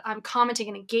make sure that I'm commenting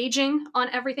and engaging on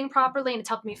everything properly, and it's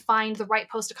helping me find the right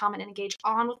post to comment and engage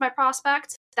on with my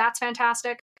prospects. That's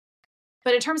fantastic.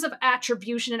 But in terms of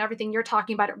attribution and everything you're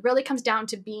talking about, it really comes down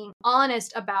to being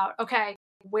honest about, okay,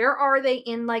 where are they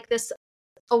in like this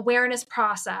awareness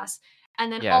process?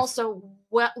 And then also,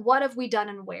 what have we done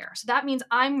and where? So that means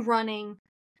I'm running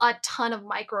a ton of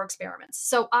micro experiments.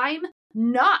 So I'm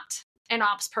not an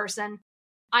ops person.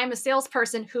 I'm a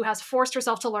salesperson who has forced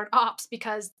herself to learn ops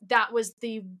because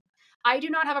I do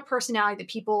not have a personality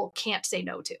that people can't say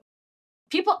no to.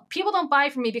 People don't buy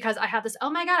from me because I have this,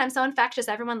 oh my God, I'm so infectious,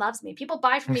 everyone loves me. People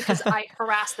buy from me because I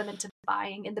harass them into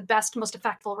buying in the best, most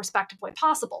effective, respective way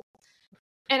possible.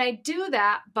 And I do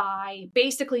that by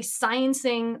basically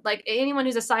sciencing, like anyone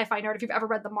who's a sci-fi nerd, if you've ever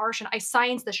read The Martian, I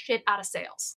science the shit out of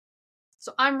sales.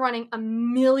 So I'm running a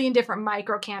million different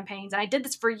micro campaigns. And I did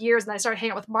this for years. And I started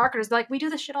hanging out with marketers. They're like, we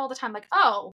do this shit all the time. Like,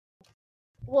 oh,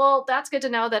 well, that's good to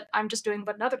know that I'm just doing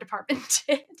what another department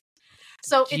did.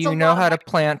 So do you know how to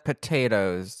plant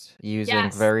potatoes using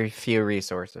very few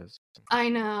resources? I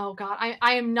know, God.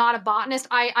 I am not a botanist.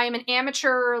 I am an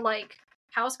amateur, like,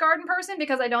 house garden person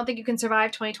because I don't think you can survive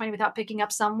 2020 without picking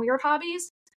up some weird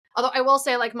hobbies. Although I will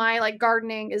say, like, my, like,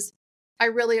 gardening is, I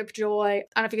really enjoy,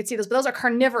 I don't know if you can see this, but those are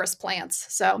carnivorous plants.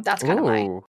 So that's kind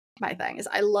of my thing, is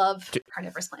I love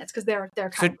carnivorous plants because they're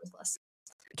kind of ruthless.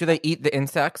 Do they eat the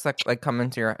insects like come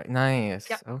into your... Nice.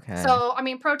 Yep. Okay. So, I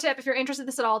mean, pro tip, if you're interested in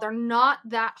this at all, they're not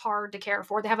that hard to care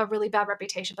for. They have a really bad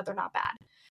reputation, but they're not bad.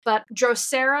 But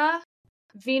Drosera,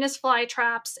 Venus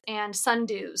flytraps, and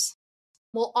sundews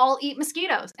will all eat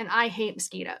mosquitoes, and I hate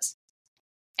mosquitoes.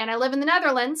 And I live in the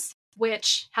Netherlands,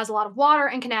 which has a lot of water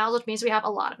and canals, which means we have a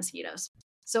lot of mosquitoes.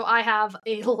 So I have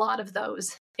a lot of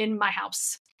those in my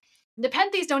house.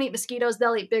 Nepenthes don't eat mosquitoes.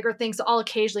 They'll eat bigger things. So I'll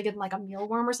occasionally get them like a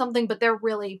mealworm or something, but they're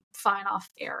really fine off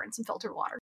air and some filtered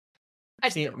water.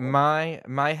 See, my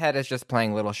head is just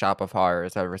playing Little Shop of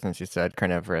Horrors ever since you said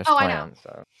carnivorous plants.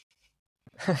 So.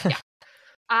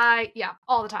 Yeah,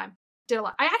 all the time. Did a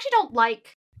lot. I actually don't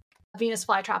like Venus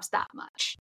flytraps that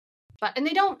much. And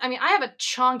they don't, I mean, I have a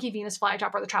chunky Venus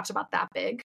flytrap where the trap's about that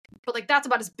big, but like that's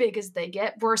about as big as they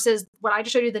get versus what I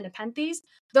just showed you, the Nepenthes.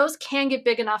 Those can get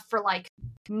big enough for like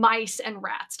mice and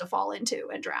rats to fall into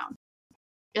and drown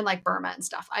in like Burma and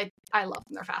stuff. I love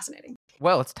them. They're fascinating.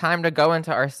 Well, it's time to go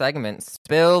into our segment,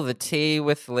 Spill the Tea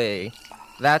with Lee.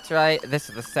 That's right. This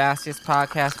is the sassiest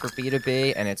podcast for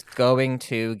B2B, and it's going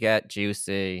to get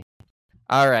juicy.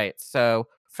 All right. So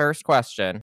first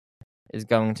question is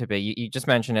going to be, you just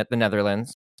mentioned it, the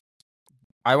Netherlands.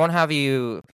 I won't have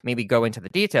you maybe go into the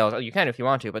details. You can if you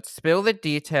want to, but spill the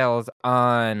details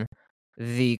on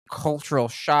the cultural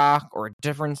shock or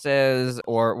differences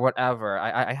or whatever.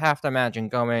 I have to imagine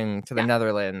going to the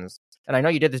Netherlands. And I know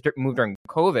you did this move during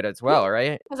COVID as well,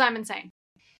 right? Because I'm insane.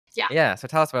 Yeah. Yeah, so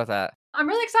tell us about that. I'm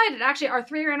really excited. Actually, our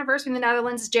 3-year anniversary in the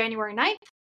Netherlands is January 9th.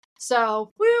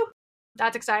 So, woo,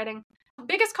 that's exciting.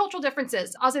 Biggest cultural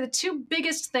differences. I'll say the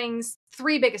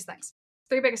three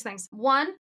biggest things.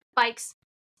 One, bikes.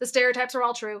 The stereotypes are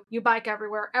all true. You bike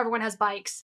everywhere. Everyone has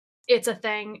bikes. It's a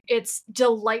thing. It's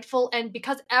delightful. And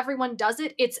because everyone does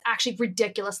it, it's actually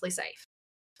ridiculously safe.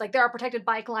 Like there are protected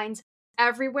bike lines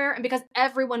everywhere. And because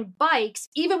everyone bikes,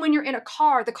 even when you're in a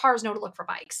car, the cars know to look for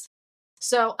bikes.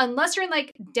 So unless you're in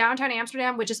like downtown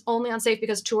Amsterdam, which is only unsafe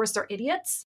because tourists are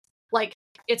idiots, like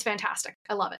it's fantastic.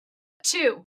 I love it.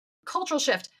 2, cultural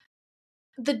shift.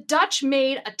 The Dutch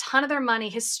made a ton of their money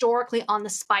historically on the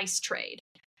spice trade.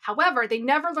 However, they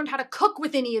never learned how to cook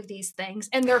with any of these things,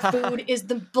 and their food is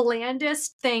the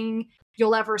blandest thing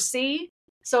you'll ever see.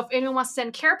 So if anyone wants to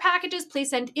send care packages,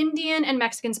 please send Indian and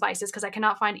Mexican spices, because I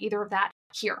cannot find either of that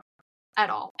here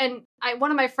at all. And one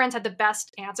of my friends had the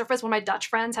best answer for this. One of my Dutch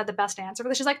friends had the best answer for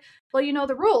this. She's like, well, you know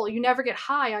the rule. You never get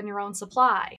high on your own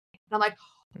supply. And I'm like,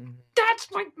 that's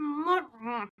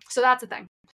my... So that's the thing.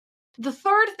 The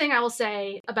third thing I will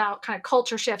say about kind of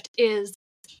culture shift is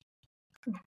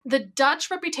the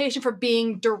Dutch reputation for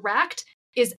being direct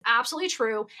is absolutely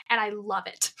true, and I love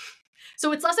it.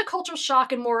 So it's less a cultural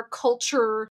shock and more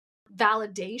culture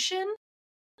validation.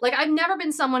 Like, I've never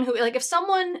been someone who, like, if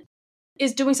someone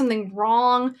is doing something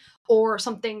wrong or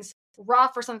something's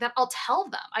rough or something like that, I'll tell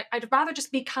them. I'd rather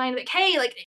just be kind, like, hey,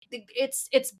 like,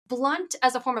 it's blunt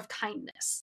as a form of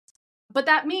kindness. But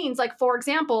that means, like, for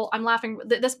example, I'm laughing,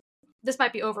 this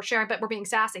might be oversharing, but we're being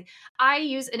sassy. I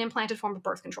use an implanted form of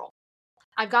birth control.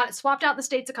 I've got it swapped out in the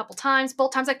States a couple times.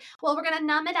 Both times like, well, we're going to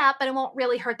numb it up, but it won't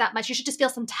really hurt that much. You should just feel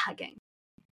some tugging.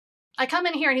 I come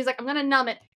in here and he's like, I'm going to numb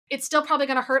it. It's still probably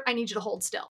going to hurt. I need you to hold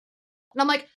still. And I'm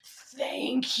like,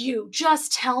 thank you.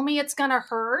 Just tell me it's going to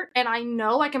hurt. And I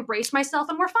know I can brace myself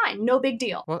and we're fine. No big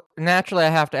deal. Well, naturally, I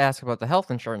have to ask about the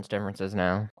health insurance differences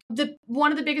now.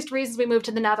 One of the biggest reasons we moved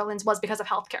to the Netherlands was because of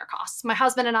healthcare costs. My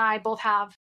husband and I both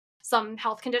have some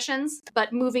health conditions,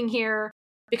 but moving here,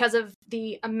 because of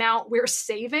the amount we're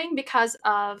saving, because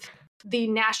of the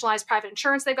nationalized private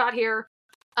insurance they've got here,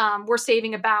 we're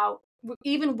saving about,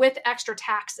 even with extra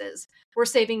taxes, we're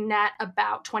saving net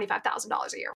about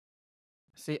 $25,000 a year.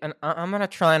 See, and I'm going to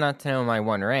try not to know my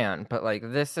one rant, but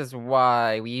like this is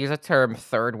why we use a term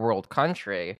third world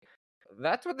country.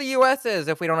 That's what the U.S. is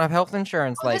if we don't have health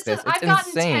insurance like this. It's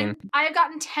insane. I have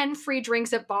gotten 10 free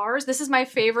drinks at bars. This is my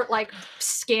favorite, like,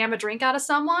 scam a drink out of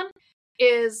someone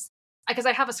is... because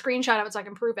I have a screenshot of it so I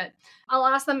can prove it. I'll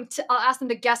ask them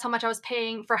to guess how much I was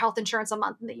paying for health insurance a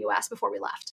month in the US before we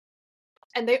left.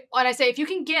 And I say, if you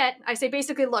can get, I say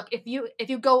basically, look, if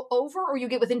you go over or you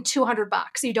get within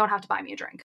 $200, you don't have to buy me a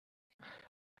drink.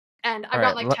 And I've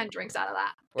got like 10 drinks out of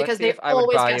that because they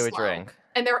always guess low. Drink.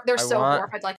 And they're so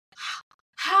horrified, like,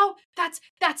 how?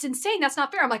 That's insane. That's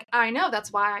not fair. I'm like, I know.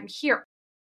 That's why I'm here.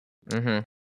 Mm-hmm.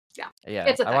 Yeah.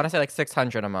 Yeah. I want to say like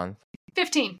 $600 a month.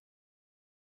 15.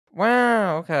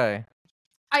 Wow, okay.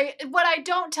 What I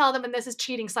don't tell them, and this is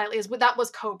cheating slightly, is that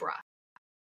was Cobra.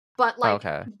 But like,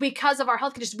 because of our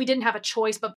health conditions, we didn't have a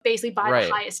choice, but basically buy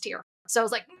the highest tier. So I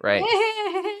was like,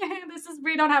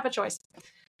 we don't have a choice.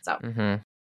 So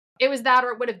it was that,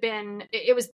 or it would have been,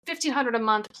 it was $1,500 a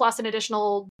month plus an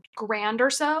additional $1,000 or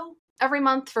so every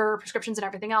month for prescriptions and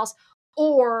everything else.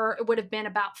 Or it would have been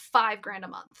about $5,000 a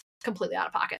month, completely out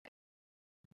of pocket.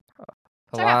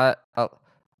 A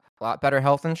lot better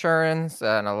health insurance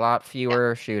and a lot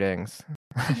fewer shootings.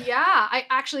 Yeah, I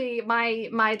actually,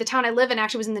 the town I live in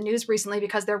actually was in the news recently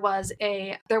because there was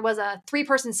a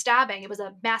 3-person stabbing. It was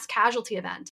a mass casualty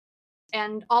event,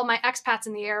 and all my expats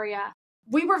in the area,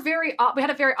 we had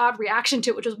a very odd reaction to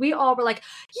it, which was we all were like,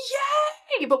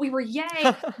 yay! But we were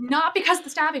yay, not because of the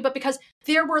stabbing, but because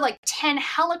there were like 10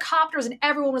 helicopters and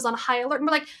everyone was on high alert. And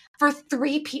we're like, for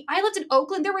 3 people, I lived in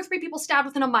Oakland, there were 3 people stabbed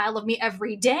within a mile of me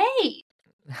every day.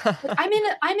 Like, I'm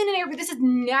in an area, this is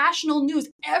national news.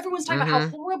 Everyone's talking about how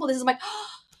horrible this is. I'm like,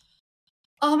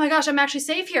 oh my gosh, I'm actually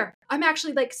safe here. I'm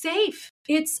actually like safe.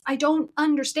 I don't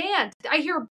understand. I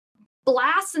hear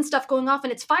blasts and stuff going off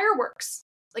and it's fireworks.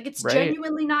 Like it's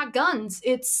genuinely not guns.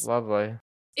 It's lovely.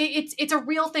 It's a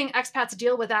real thing expats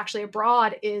deal with actually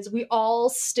abroad is we all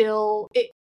still,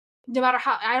 no matter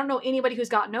how, I don't know anybody who's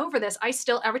gotten over this. I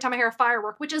still, every time I hear a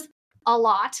firework, which is a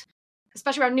lot,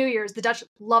 especially around New Year's, the Dutch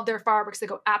love their fireworks. They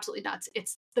go absolutely nuts.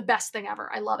 It's the best thing ever.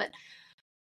 I love it.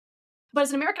 But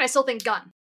as an American, I still think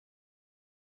gun.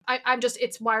 I'm just,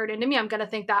 it's wired into me. I'm going to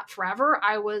think that forever.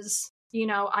 I was,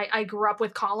 I grew up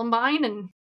with Columbine and,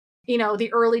 the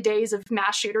early days of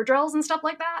mass shooter drills and stuff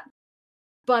like that.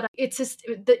 But it's just,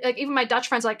 like, even my Dutch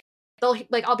friends, like,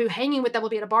 I'll be hanging with them, we'll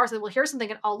be at a bar, so we'll hear something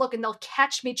and I'll look and they'll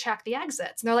catch me check the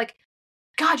exits. And they're like,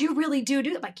 God, you really do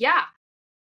that. I'm like, yeah,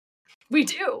 we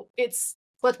do. It's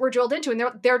what we're drilled into. And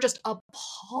they're just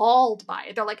appalled by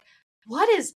it. They're like, what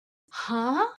is,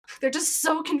 They're just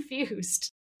so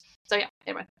confused. So yeah,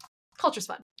 anyway, culture's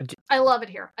fun. I love it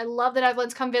here. I love the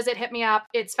Netherlands. Come visit, hit me up.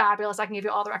 It's fabulous. I can give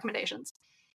you all the recommendations.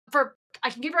 I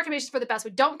can give you recommendations for the best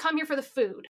food. Don't come here for the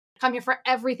food. Come here for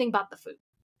everything but the food.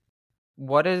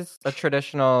 What is a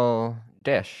traditional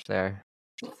dish there?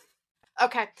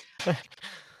 Okay.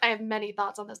 I have many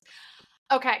thoughts on this.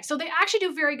 Okay, so they actually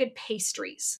do very good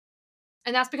pastries.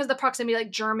 And that's because of the proximity,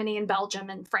 like Germany and Belgium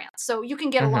and France. So you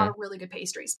can get a lot of really good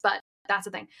pastries, but that's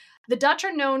the thing. The Dutch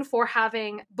are known for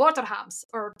having boterhams,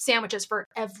 or sandwiches for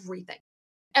everything.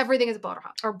 Everything is a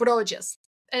boterham, or broodjes.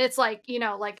 And it's like,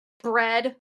 like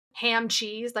bread, ham,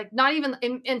 cheese, like not even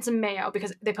in some mayo,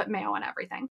 because they put mayo on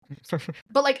everything.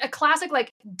 But like a classic like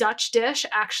Dutch dish,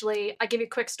 actually, I give you a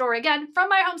quick story again from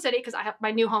my home city, because I have my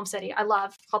new home city I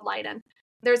love, called Leiden.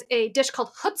 There's a dish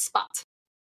called hutspot.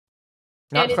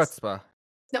 Not chutzpah.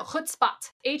 No,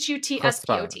 hutspot.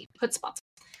 Hutspot. Hutspot.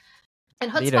 And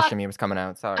hutspot, Yiddish to me was coming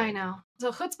out, sorry. I know.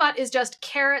 So hutspot is just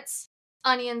carrots,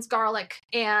 onions, garlic,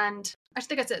 and I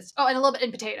think that's it. Oh, and a little bit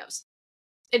in potatoes.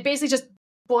 It basically just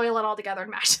boil it all together and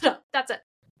mash it up. That's it.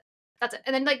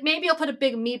 And then like maybe I'll put a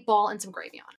big meatball and some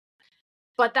gravy on it.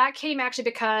 But that came actually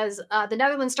because the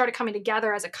Netherlands started coming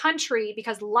together as a country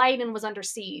because Leiden was under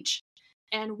siege.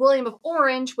 And William of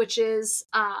Orange, which is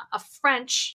a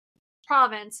French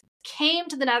province, came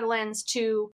to the Netherlands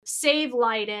to save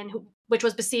Leiden, which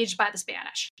was besieged by the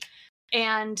Spanish.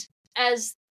 And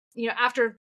as,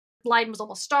 after Leiden was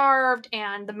almost starved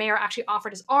and the mayor actually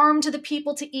offered his arm to the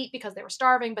people to eat because they were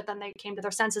starving, but then they came to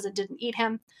their senses and didn't eat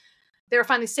him. They were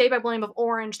finally saved by William of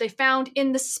Orange. They found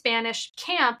in the Spanish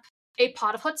camp a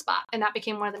pot of hutspot, and that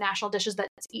became one of the national dishes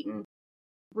that's eaten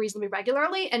reasonably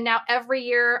regularly. And now every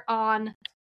year on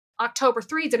October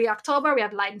 3, October, we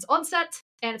have Leiden's Onset,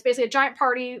 and it's basically a giant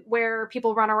party where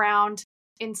people run around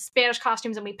in Spanish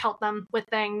costumes and we pelt them with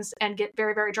things and get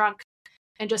very, very drunk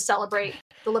and just celebrate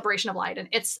the liberation of Leiden.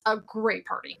 It's a great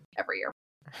party every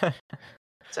year.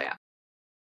 So yeah.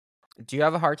 Do you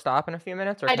have a hard stop in a few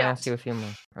minutes, or can I ask you a few more?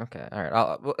 Okay, all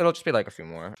right. It'll just be like a few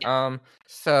more. Yeah.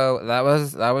 So that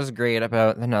was great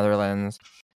about the Netherlands.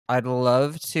 I'd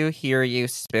love to hear you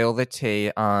spill the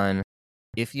tea on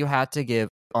if you had to give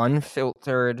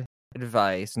unfiltered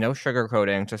advice, no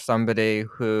sugarcoating, to somebody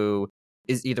who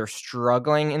is either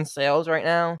struggling in sales right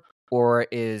now or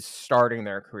is starting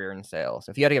their career in sales.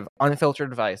 If you had to give unfiltered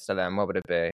advice to them, what would it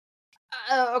be?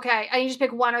 Okay, I need to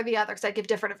pick one or the other because I give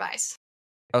different advice.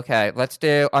 Okay, let's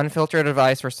do unfiltered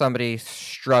advice for somebody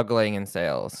struggling in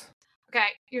sales. Okay,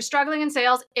 you're struggling in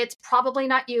sales. It's probably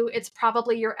not you. It's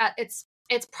probably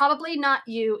it's probably not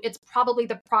you. It's probably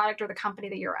the product or the company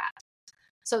that you're at.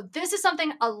 So this is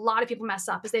something a lot of people mess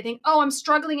up, is they think, oh, I'm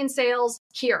struggling in sales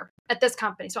here at this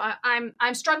company. So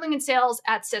I'm struggling in sales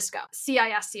at Cisco,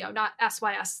 CISCO, not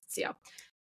SYSCO.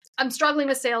 I'm struggling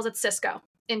with sales at Cisco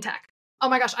in tech. Oh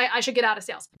my gosh, I should get out of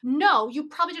sales. No, you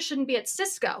probably just shouldn't be at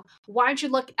Cisco. Why don't you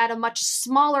look at a much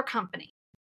smaller company?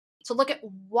 So look at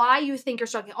why you think you're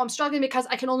struggling. Oh, I'm struggling because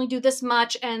I can only do this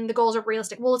much and the goals are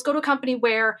realistic. Well, let's go to a company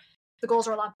where the goals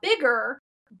are a lot bigger,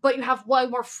 but you have way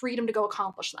more freedom to go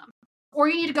accomplish them. Or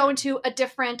you need to go into a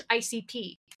different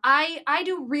ICP. I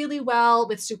do really well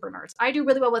with super nerds. I do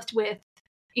really well with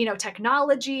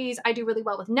technologies. I do really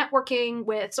well with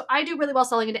networking, so I do really well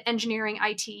selling into engineering,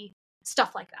 IT,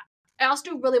 stuff like that. I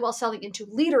also do really well selling into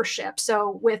leadership,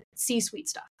 so with C-suite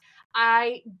stuff.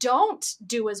 I don't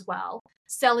do as well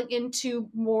selling into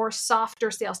more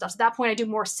softer sales stuff. So at that point, I do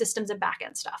more systems and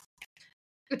back-end stuff.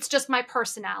 It's just my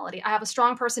personality. I have a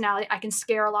strong personality. I can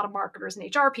scare a lot of marketers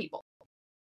and HR people.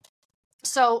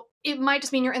 So it might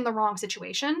just mean you're in the wrong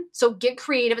situation. So get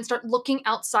creative and start looking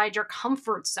outside your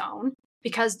comfort zone,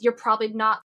 because you're probably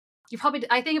not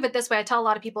I think of it this way. I tell a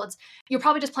lot of people you're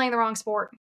probably just playing the wrong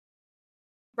sport,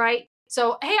 right?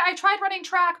 So, hey, I tried running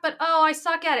track, but I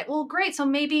suck at it. Well, great. So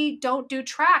maybe don't do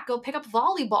track. Go pick up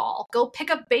volleyball. Go pick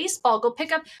up baseball. Go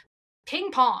pick up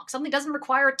ping pong. Something doesn't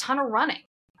require a ton of running.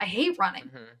 I hate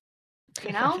running.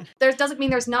 There doesn't mean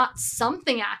there's not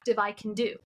something active I can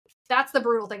do. That's the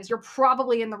brutal thing, is you're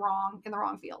probably in the wrong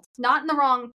field. Not in the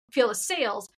wrong field of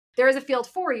sales. There is a field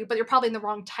for you, but you're probably in the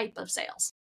wrong type of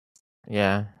sales.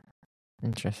 Yeah.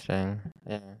 Interesting.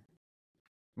 Yeah.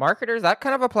 Marketers, that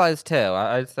kind of applies too.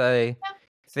 I'd say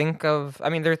think of, I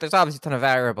mean, there's obviously a ton of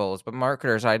variables, but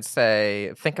marketers, I'd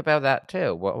say think about that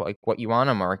too. What you want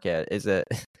to market, is it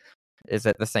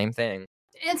the same thing?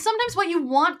 And sometimes what you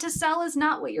want to sell is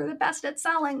not what you're the best at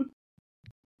selling.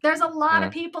 There's a lot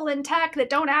of people in tech that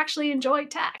don't actually enjoy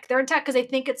tech. They're in tech because they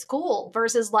think it's cool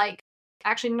versus like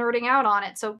actually nerding out on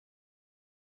it. So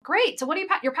great. So what are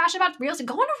you're passionate about? Real estate.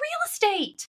 Go into real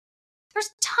estate. There's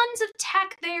tons of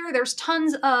tech there. There's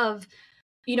tons of,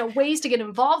 ways to get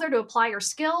involved there, to apply your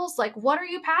skills. Like, what are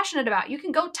you passionate about? You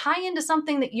can go tie into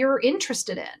something that you're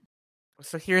interested in.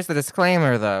 So here's the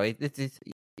disclaimer, though. It's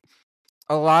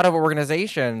a lot of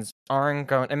organizations aren't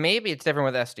going, and maybe it's different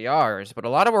with SDRs, but a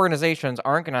lot of organizations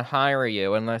aren't going to hire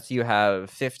you unless you have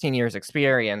 15 years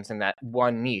experience in that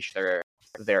one niche they're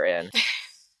in.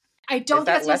 I don't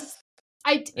think that's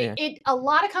a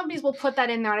lot of companies will put that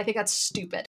in there, and I think that's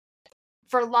stupid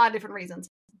for a lot of different reasons.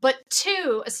 But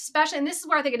two, especially, and this is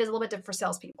where I think it is a little bit different for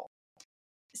salespeople.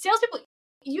 Salespeople,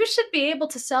 you should be able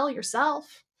to sell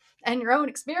yourself and your own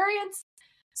experience.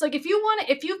 So like if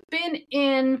you've been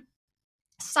in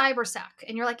cybersec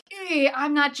and you're like, hey,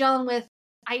 I'm not gelling with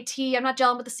IT, I'm not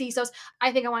gelling with the CISOs,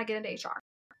 I think I want to get into HR.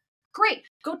 Great.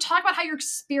 Go talk about how your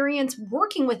experience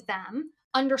working with them,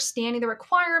 understanding the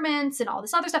requirements and all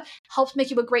this other stuff helps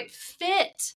make you a great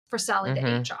fit for selling to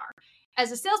HR.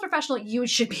 As a sales professional, you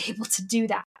should be able to do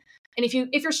that. And if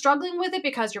you're struggling with it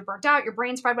because you're burnt out, your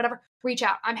brain's fried, whatever, reach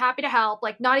out. I'm happy to help.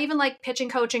 Like, not even like pitching,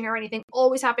 coaching or anything.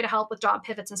 Always happy to help with job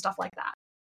pivots and stuff like that.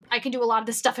 I can do a lot of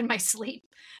this stuff in my sleep.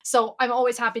 So I'm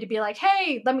always happy to be like,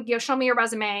 hey, let me show me your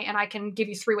resume and I can give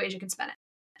you 3 ways you can spin it.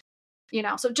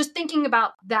 So just thinking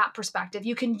about that perspective,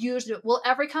 you can use it. Will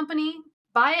every company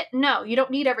buy it? No, you don't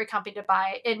need every company to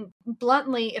buy it. And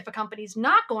bluntly, if a company's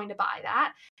not going to buy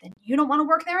that, then you don't want to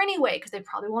work there anyway, because they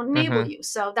probably won't enable you.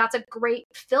 So that's a great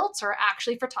filter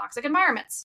actually for toxic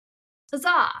environments.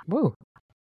 Huzzah! Woo.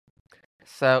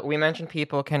 So we mentioned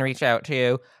people can reach out to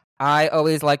you. I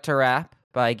always like to wrap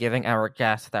by giving our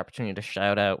guests the opportunity to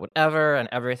shout out whatever and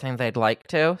everything they'd like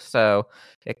to. So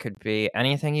it could be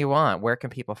anything you want. Where can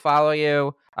people follow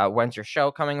you? When's your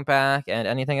show coming back? And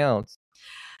anything else?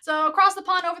 So Across the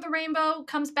Pond Over the Rainbow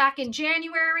comes back in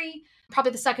January.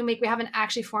 Probably the second week. We haven't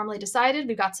actually formally decided.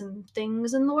 We've got some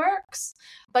things in the works.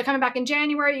 But coming back in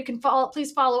January, you can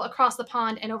please follow Across the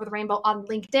Pond and Over the Rainbow on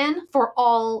LinkedIn for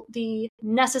all the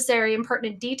necessary and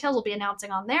pertinent details we'll be announcing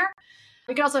on there.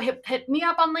 You can also hit me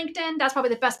up on LinkedIn. That's probably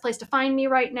the best place to find me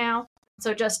right now.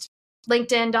 So just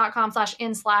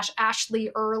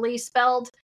linkedin.com/in/Ashleigh Early, spelled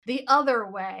the other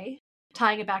way,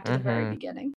 tying it back to the very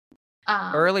beginning.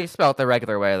 Early spelled the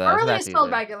regular way, though. Early is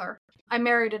spelled regular. I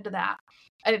married into that.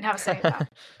 I didn't have a say in that.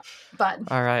 But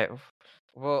all right.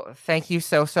 Well, thank you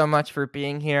so much for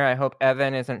being here. I hope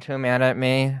Evan isn't too mad at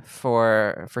me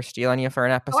for stealing you for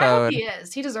an episode. I hope he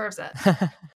is. He deserves it.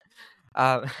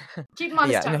 Keep him on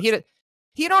his toes. No,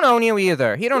 he don't own you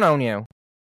either. He don't own you.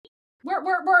 We're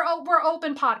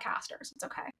open podcasters. It's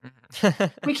okay.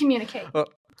 We communicate.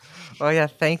 Well, yeah,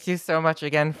 thank you so much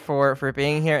again for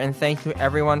being here, and thank you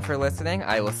everyone for listening.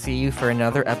 I will see you for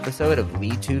another episode of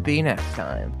Lead2B next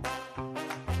time.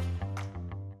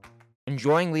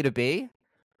 Enjoying Lead2B?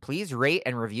 Please rate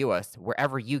and review us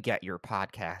wherever you get your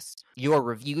podcasts. Your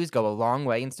reviews go a long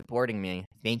way in supporting me.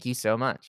 Thank you so much.